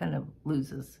like it kind of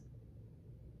loses.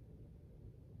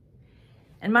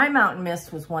 And my Mountain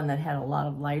Mist was one that had a lot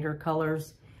of lighter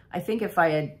colors. I think if I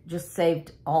had just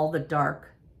saved all the dark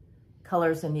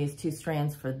colors and used 2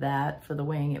 strands for that, for the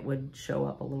wing, it would show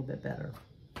up a little bit better.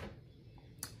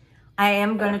 I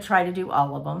am going to try to do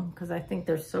all of them because I think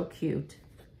they're so cute.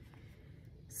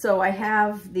 So I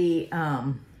have the,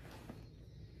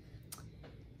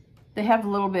 they have a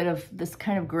little bit of this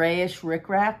kind of grayish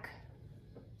rickrack,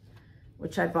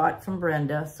 which I bought from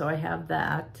Brenda, so I have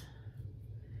that.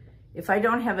 If I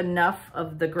don't have enough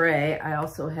of the gray, I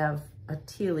also have a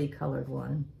tealy colored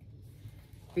one,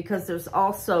 because there's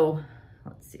also,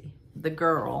 let's see, the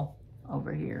girl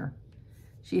over here.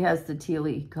 She has the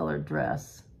tealy colored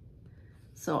dress.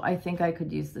 So I think I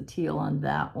could use the teal on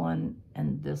that one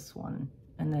and this one.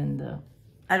 And then the,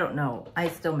 I don't know, I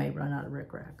still may run out of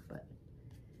rickrack, but.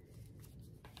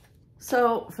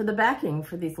 So for the backing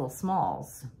for these little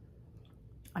smalls,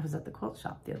 I was at the quilt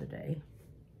shop the other day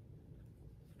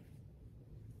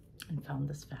and found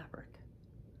this fabric.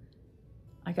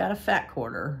 I got a fat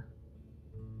quarter.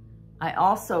 I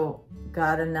also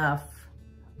got enough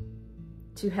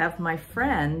to have my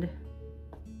friend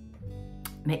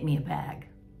make me a bag.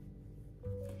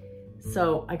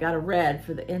 So I got a red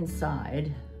for the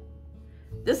inside.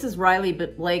 This is Riley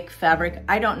Blake fabric.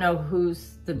 I don't know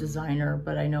who's the designer,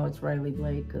 but I know it's Riley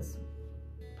Blake because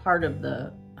part of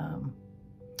the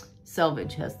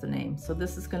selvage has the name. So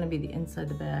this is going to be the inside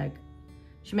the bag.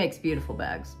 She makes beautiful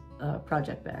bags,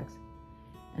 project bags.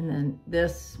 And then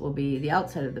this will be the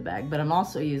outside of the bag, but I'm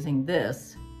also using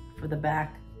this for the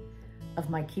back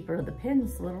of my Keeper of the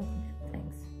Pins little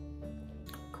things.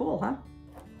 Cool, huh?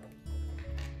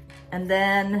 And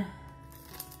then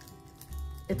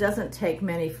it doesn't take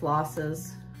many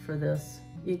flosses for this.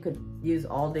 You could use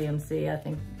all DMC. I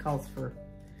think it calls for,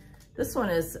 this one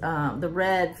is, the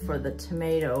red for the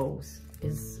tomatoes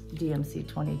is DMC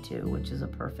 22, which is a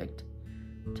perfect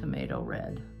tomato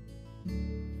red.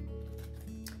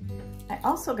 I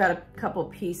also got a couple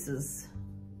pieces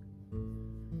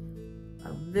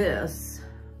of this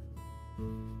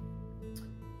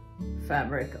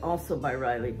fabric, also by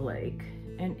Riley Blake.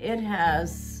 And it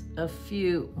has a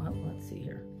few, well, let's see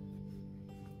here.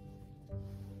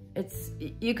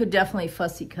 You could definitely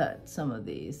fussy cut some of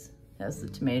these. Has the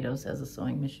tomatoes, has a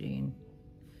sewing machine,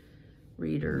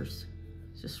 readers.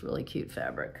 It's just really cute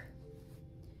fabric.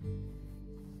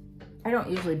 I don't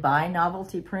usually buy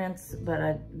novelty prints,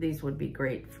 but these would be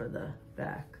great for the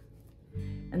back.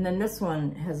 And then this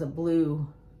one has a blue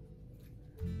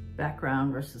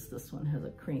background versus this one has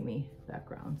a creamy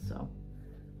background. So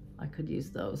I could use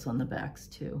those on the backs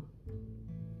too.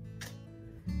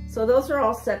 So those are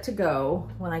all set to go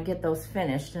when I get those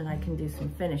finished, and I can do some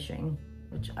finishing,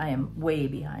 which I am way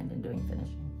behind in doing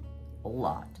finishing, a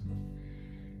lot.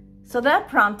 So that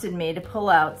prompted me to pull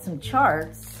out some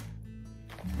charts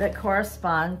that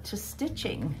correspond to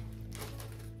stitching.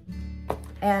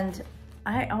 And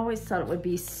I always thought it would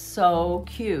be so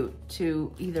cute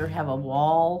to either have a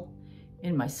wall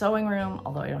in my sewing room,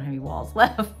 although I don't have any walls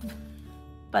left,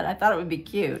 but I thought it would be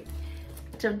cute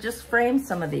to just frame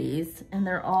some of these, and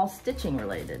they're all stitching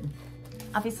related.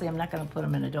 Obviously, I'm not gonna put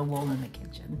them in a dough bowl in the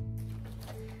kitchen.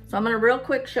 So I'm gonna real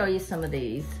quick show you some of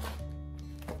these,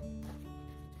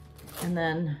 and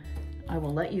then I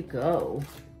will let you go.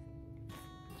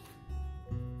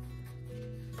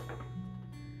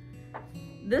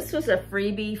 This was a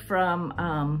freebie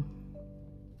from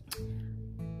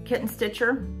Kitten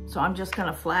Stitcher, so I'm just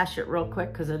gonna flash it real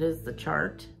quick because it is the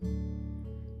chart.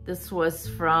 This was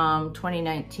from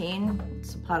 2019.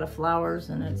 It's a pot of flowers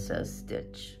and it says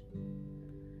stitch.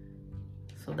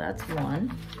 So that's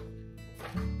one.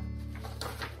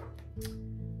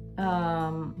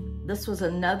 This was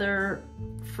another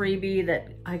freebie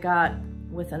that I got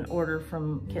with an order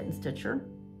from Kitten Stitcher.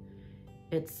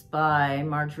 It's by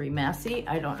Marjorie Massey.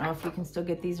 I don't know if you can still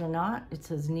get these or not. It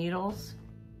says needles.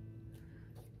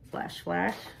 Flash,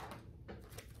 flash.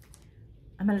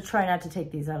 I'm gonna try not to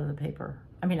take these out of the paper.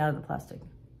 I mean, out of the plastic.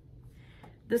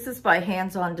 This is by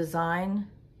Hands On Design.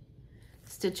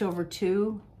 Stitch Over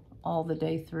 2, all the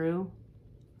day through.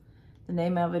 The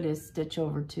name of it is Stitch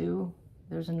Over 2.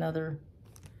 There's another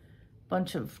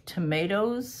bunch of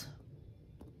tomatoes.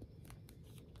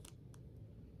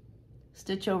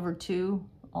 Stitch Over 2,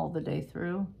 all the day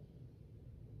through.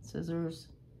 Scissors,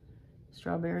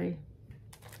 strawberry.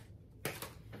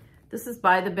 This is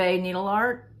By the Bay Needle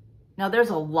Art. Now there's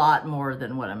a lot more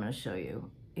than what I'm going to show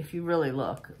you. If you really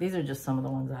look, these are just some of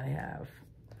the ones I have.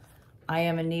 I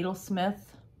Am a Needlesmith.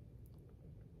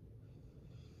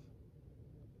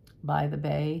 By the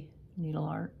Bay Needle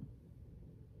Art.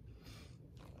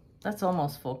 That's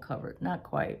almost full covered. Not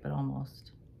quite, but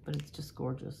almost. But it's just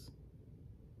gorgeous.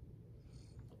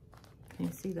 Can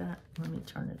you see that? Let me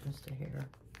turn it just a hair.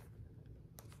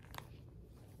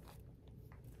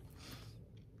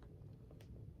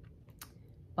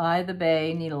 By the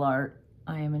Bay Needle Art,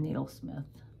 I Am a Needlesmith.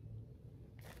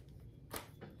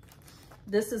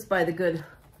 This is by the good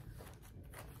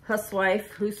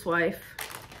Housewife.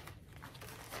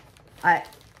 I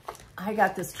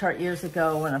got this chart years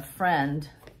ago when a friend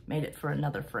made it for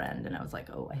another friend, and I was like,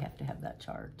 oh, I have to have that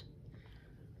chart.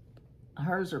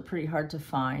 Hers are pretty hard to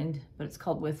find, but it's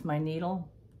called With My Needle.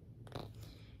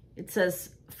 It says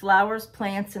flowers,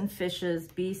 plants, and fishes,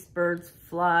 beasts, birds,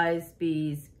 flies,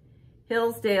 bees,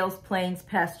 hills, dales, plains,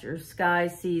 pastures,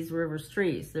 skies, seas, rivers,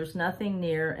 trees. There's nothing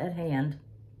near at hand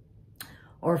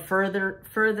or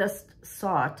furthest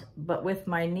sought, but with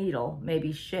my needle may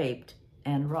be shaped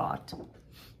and wrought.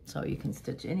 So you can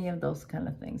stitch any of those kind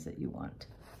of things that you want.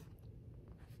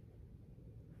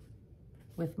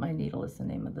 With My Needle is the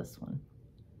name of this one.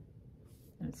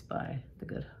 And it's by the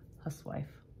good Housewife.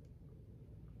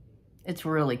 It's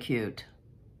really cute.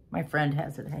 My friend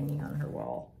has it hanging on her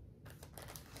wall.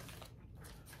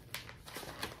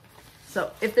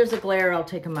 So if there's a glare, I'll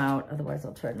take them out. Otherwise,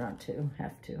 I'll try not to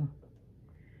have to.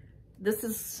 This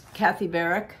is Kathy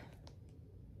Barrick.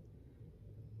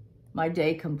 My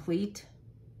Day Complete.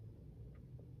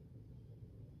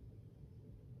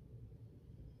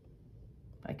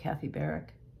 By Kathy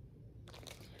Barrick.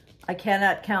 I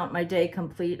cannot count my day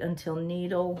complete until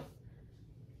needle,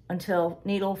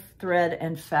 thread,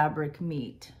 and fabric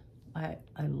meet. I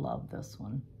love this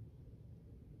one.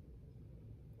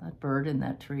 That bird in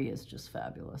that tree is just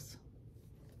fabulous.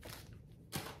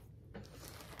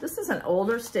 This is an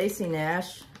older Stacy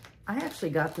Nash. I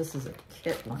actually got this as a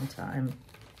kit one time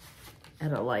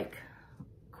at a like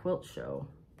quilt show.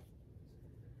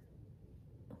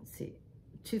 Let's see,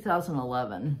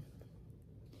 2011.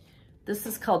 This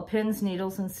is called Pins,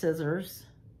 Needles, and Scissors.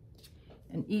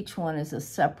 And each one is a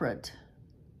separate.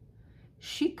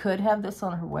 She could have this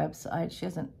on her website. She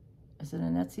hasn't, is it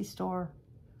an Etsy store?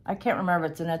 I can't remember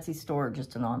if it's an Etsy store or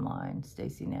just an online,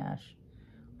 Stacy Nash.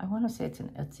 I want to say it's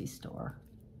an Etsy store.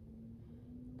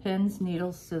 Pins,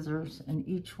 needles, scissors, and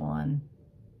each one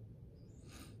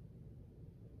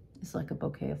is like a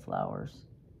bouquet of flowers.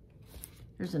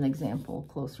 Here's an example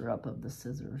closer up of the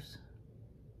scissors.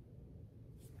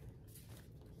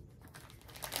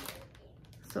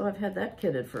 So I've had that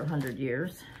kitted for 100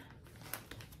 years.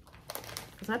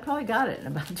 Because I probably got it in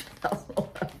about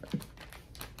 2011.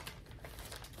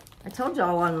 I told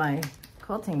y'all on my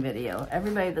quilting video,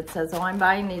 everybody that says, oh, I'm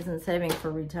buying these and saving for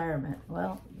retirement.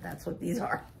 Well, that's what these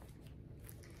are.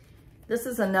 This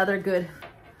is another good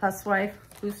housewife.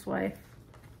 This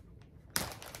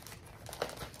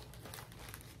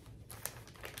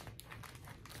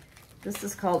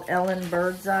is called Ellen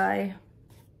Birdseye.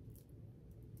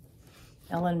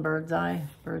 Ellen Birdseye,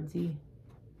 Birdsey.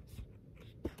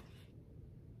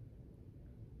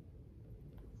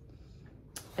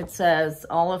 It says,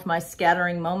 all of my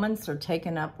scattering moments are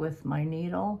taken up with my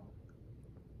needle.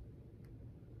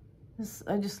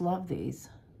 I just love these.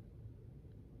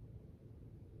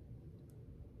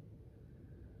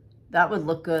 That would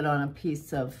look good on a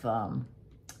piece of, I'm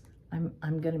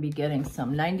going to be getting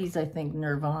some 90s, I think,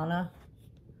 Nirvana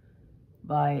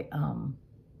by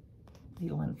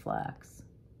Needle and Flax.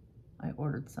 I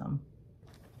ordered some.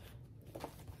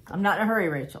 I'm not in a hurry,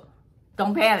 Rachel.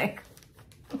 Don't panic.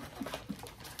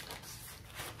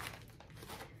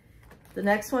 The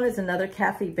next one is another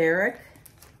Kathy Barrick.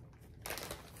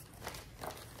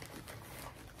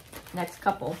 Next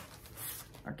couple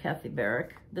are Kathy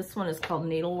Barrick. This one is called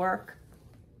Needlework.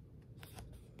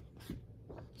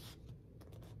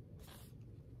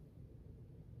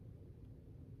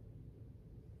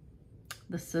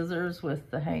 The scissors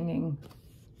with the hanging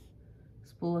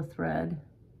spool of thread,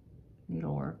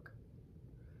 needlework.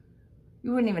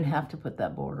 You wouldn't even have to put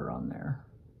that border on there,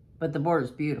 but the border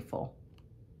is beautiful.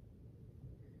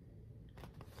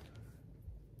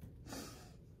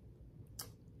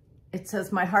 It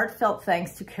says, my heartfelt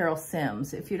thanks to Carol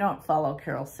Sims. If you don't follow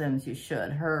Carol Sims, you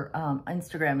should. Her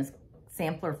Instagram is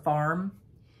Sampler Farm.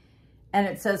 And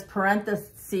it says,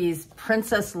 parentheses,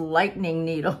 Princess Lightning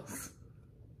Needles.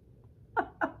 I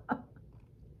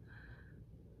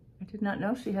did not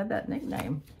know she had that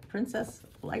nickname, Princess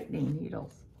Lightning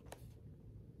Needles.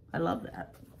 I love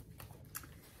that.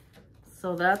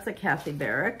 So that's a Kathy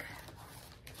Barrick.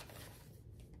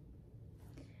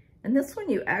 And this one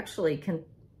you actually can,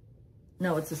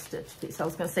 no, it's a stitch piece. I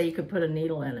was gonna say you could put a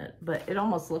needle in it, but it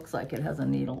almost looks like it has a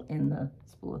needle in the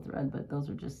spool of thread, but those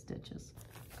are just stitches.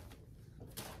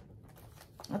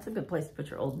 That's a good place to put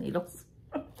your old needles.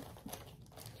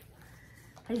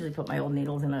 I usually put my old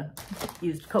needles in a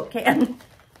used Coke can.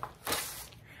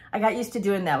 I got used to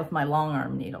doing that with my long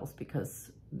arm needles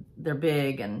because they're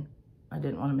big and I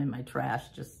didn't want them in my trash,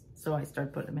 just so I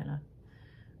started putting them in a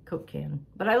Coke can.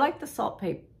 But I like the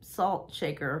salt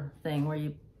shaker thing where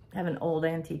you have an old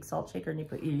antique salt shaker and you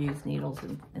put your used needles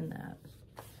in that.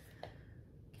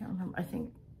 Can't remember, I think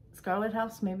Scarlet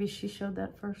House, maybe she showed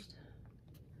that first.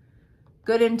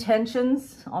 Good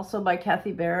Intentions, also by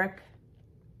Kathy Barrick.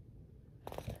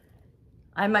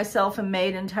 I myself am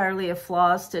made entirely of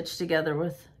flaws stitched together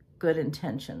with good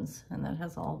intentions. And that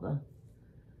has all the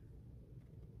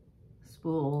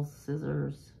spools,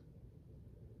 scissors.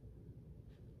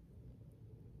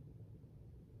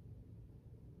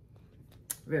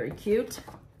 Very cute.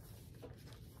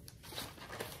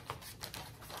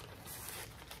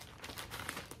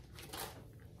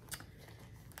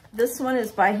 This one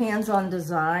is by Hands On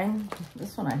Design.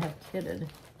 This one I have kitted.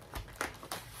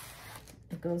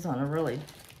 It goes on a really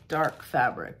dark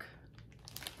fabric.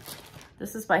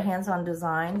 This is by Hands On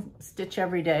Design, Stitch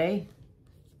Every Day.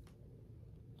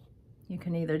 You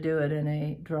can either do it in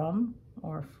a drum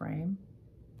or a frame.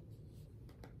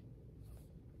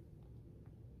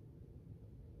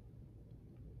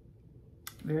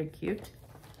 Very cute.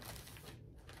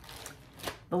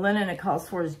 The linen it calls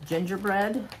for is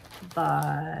Gingerbread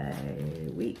by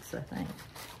Weeks, I think.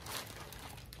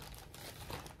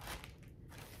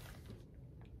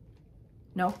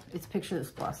 No, it's Picture This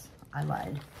Plus. I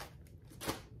lied.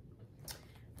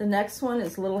 The next one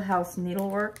is Little House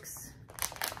Needleworks.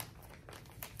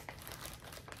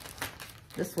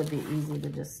 This would be easy to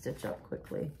just stitch up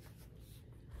quickly.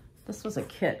 This was a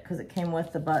kit because it came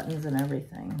with the buttons and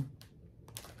everything.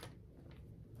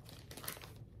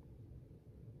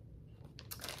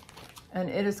 And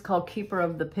it is called Keeper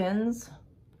of the Pins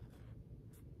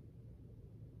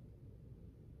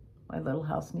by Little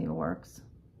House Needleworks.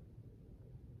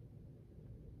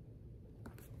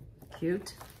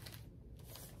 Cute.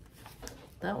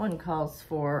 That one calls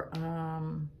for,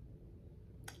 doesn't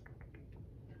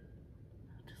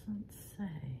say.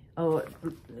 Oh,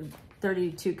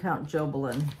 32 count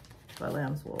Jobelin by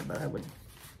Lambswool, but I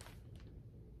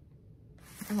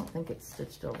don't think it's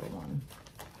stitched over one.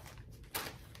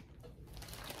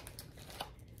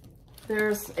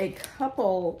 There's a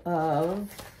couple of,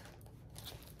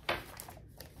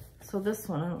 so this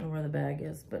one, I don't know where the bag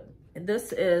is, but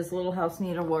this is Little House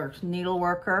Needleworks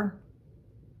Needleworker.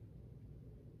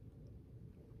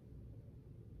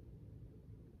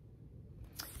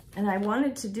 And I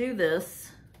wanted to do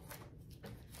this,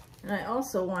 and I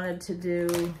also wanted to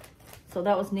do, so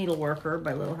that was Needleworker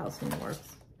by Little House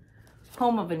Needleworks.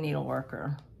 Home of a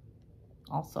Needleworker,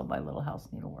 also by Little House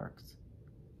Needleworks.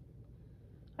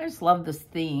 I just love this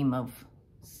theme of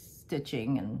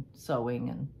stitching and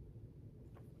sewing,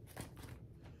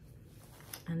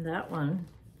 and that one,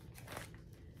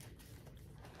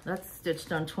 that's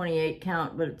stitched on 28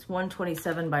 count, but it's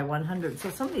 127 by 100. So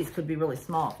some of these could be really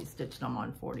small if you stitched them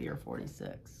on 40 or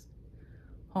 46.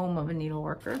 Home of a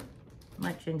Needleworker.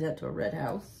 Might change that to a red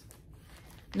house.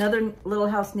 Another Little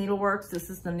House Needleworks. This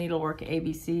is the Needlework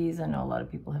ABCs. I know a lot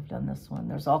of people have done this one.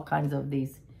 There's all kinds of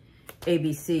these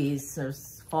ABCs.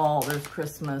 There's fall, there's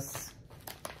Christmas.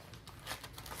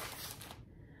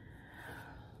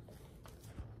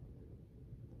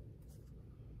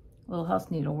 Little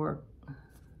House Needlework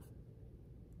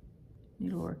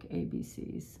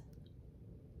ABCs.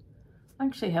 I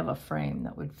actually have a frame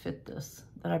that would fit this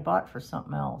that I bought for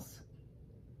something else.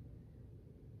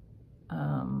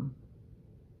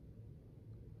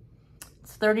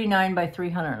 It's 39 by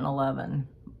 311,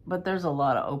 but there's a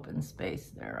lot of open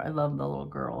space there. I love the little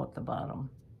girl at the bottom.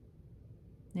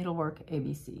 Needlework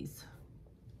ABCs.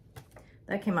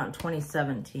 That came out in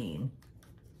 2017.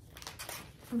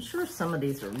 I'm sure some of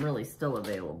these are really still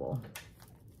available.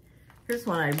 Here's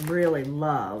one I really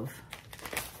love.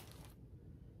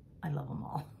 I love them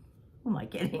all. Who am I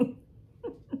kidding?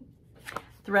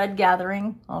 Thread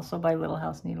Gathering, also by Little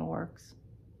House Needleworks.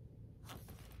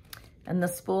 And the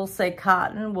spools say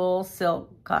cotton, wool,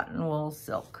 silk, cotton, wool,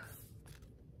 silk.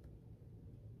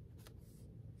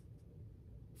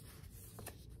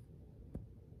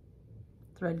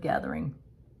 Thread Gathering.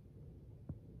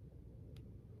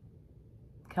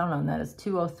 Count on that is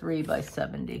 203 by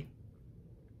 70.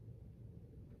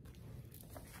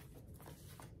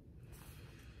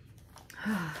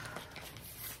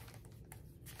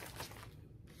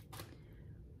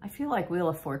 I feel like Wheel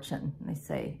of Fortune. They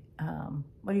say,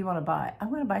 what do you want to buy? I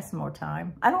want to buy some more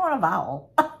time. I don't want a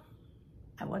vowel.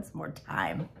 I want some more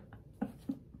time.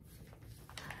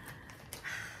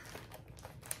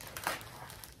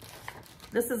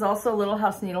 This is also Little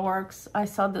House Needleworks. I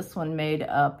saw this one made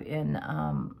up in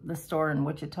the store in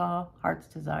Wichita, Heart's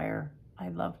Desire. I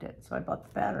loved it, so I bought the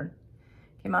pattern.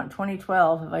 Came out in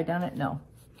 2012. Have I done it? No.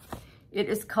 It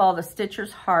is called A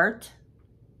Stitcher's Heart.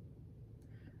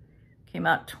 Came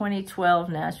out 2012,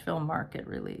 Nashville Market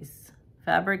release.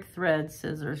 Fabric, thread,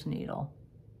 scissors, needle.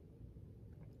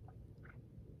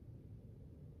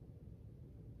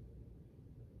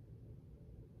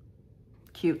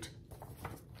 Cute.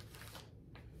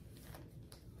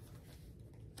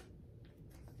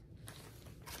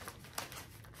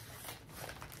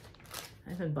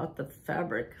 I even bought the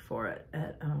fabric for it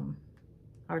at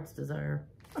Heart's Desire.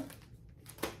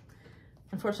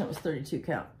 Unfortunately, it was 32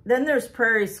 count. Then there's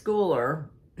Prairie Schooler,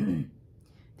 the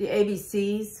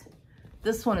ABCs.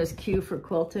 This one is Q for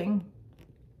quilting.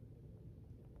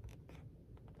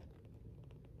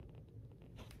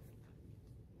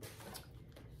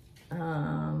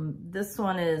 This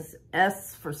one is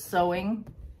S for sewing.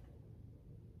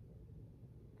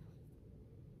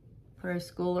 Prairie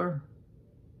Schooler.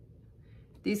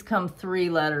 These come 3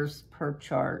 letters per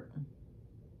chart.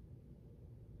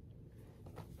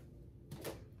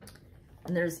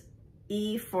 And there's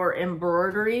E for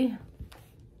embroidery.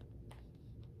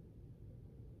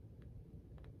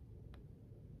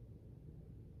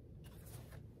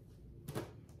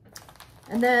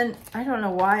 And then, I don't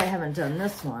know why I haven't done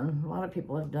this one. A lot of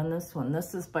people have done this one.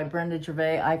 This is by Brenda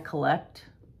Gervais, I Collect.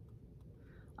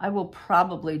 I will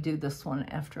probably do this one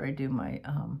after I do my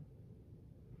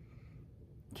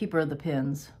Keeper of the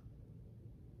Pins,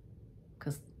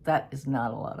 because that is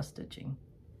not a lot of stitching.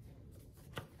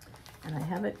 And I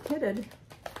have it kitted.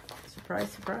 Surprise,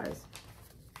 surprise.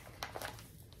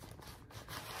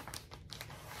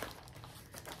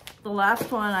 The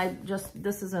last one,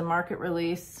 this is a market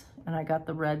release, and I got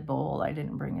the red bowl. I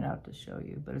didn't bring it out to show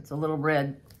you, but it's a little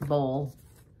red bowl.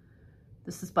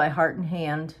 This is by Heart and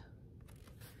Hand.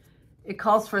 It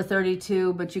calls for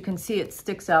 32, but you can see it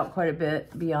sticks out quite a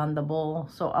bit beyond the bowl.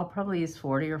 So I'll probably use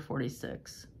 40 or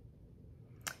 46.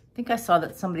 I think I saw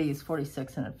that somebody used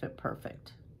 46 and it fit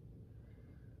perfect.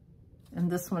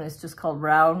 And this one is just called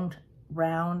Round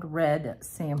Red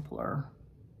Sampler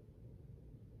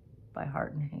by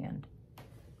Heart and Hand.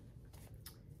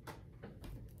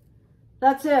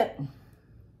 That's it.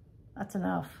 That's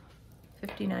enough.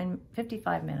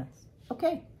 55 minutes.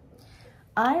 Okay.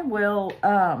 I will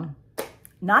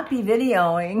not be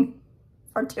videoing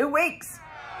for 2 weeks.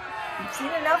 You've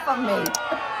seen enough of me.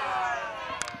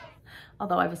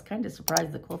 Although I was kind of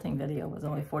surprised the quilting video was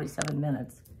only 47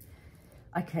 minutes.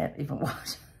 I can't even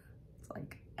watch. It's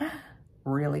like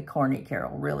really corny,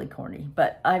 Carol, really corny.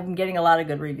 But I'm getting a lot of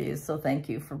good reviews, so thank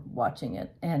you for watching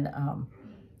it. And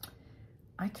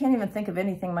I can't even think of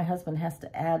anything my husband has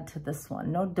to add to this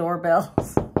one. No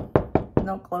doorbells,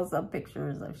 no close-up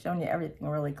pictures. I've shown you everything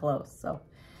really close. So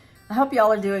I hope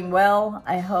y'all are doing well.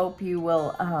 I hope you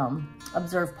will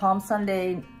observe Palm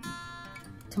Sunday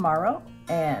tomorrow,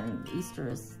 and Easter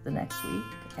is the next week.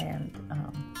 And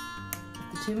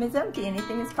if the tomb is empty,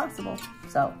 anything is possible.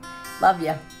 So love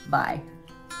you. Bye.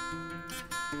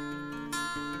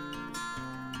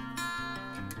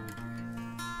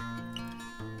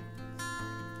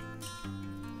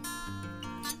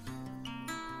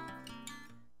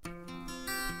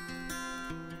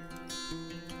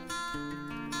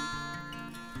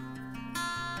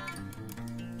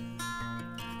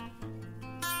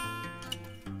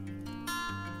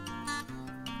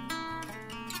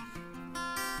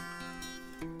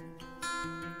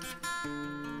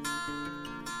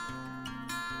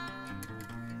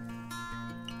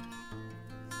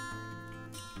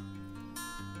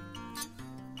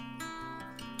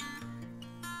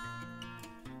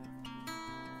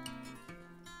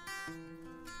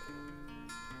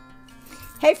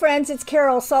 Hey friends, it's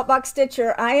Carol, Saltbox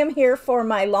Stitcher. I am here for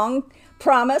my long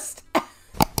promised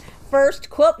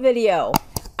first quilt video.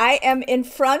 I am in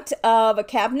front of a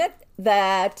cabinet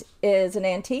that is an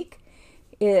antique.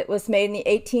 It was made in the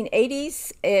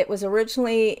 1880s. It was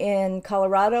originally in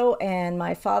Colorado, and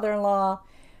my father-in-law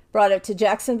brought it to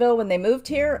Jacksonville when they moved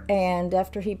here, and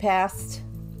after he passed,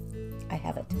 I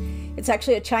have it. It's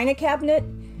actually a china cabinet,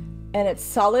 and it's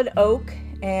solid oak,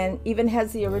 and even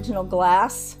has the original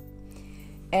glass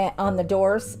on the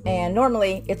doors, and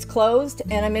normally it's closed,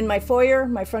 and I'm in my foyer.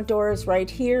 My front door is right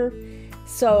here,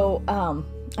 so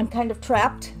I'm kind of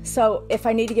trapped. So if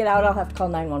I need to get out, I'll have to call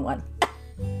 911.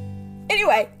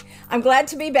 Anyway, I'm glad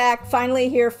to be back finally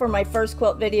here for my first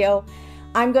quilt video.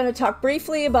 I'm going to talk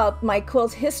briefly about my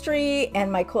quilt history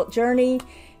and my quilt journey,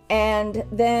 and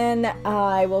then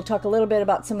I will talk a little bit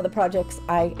about some of the projects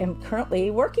I am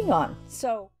currently working on.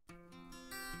 So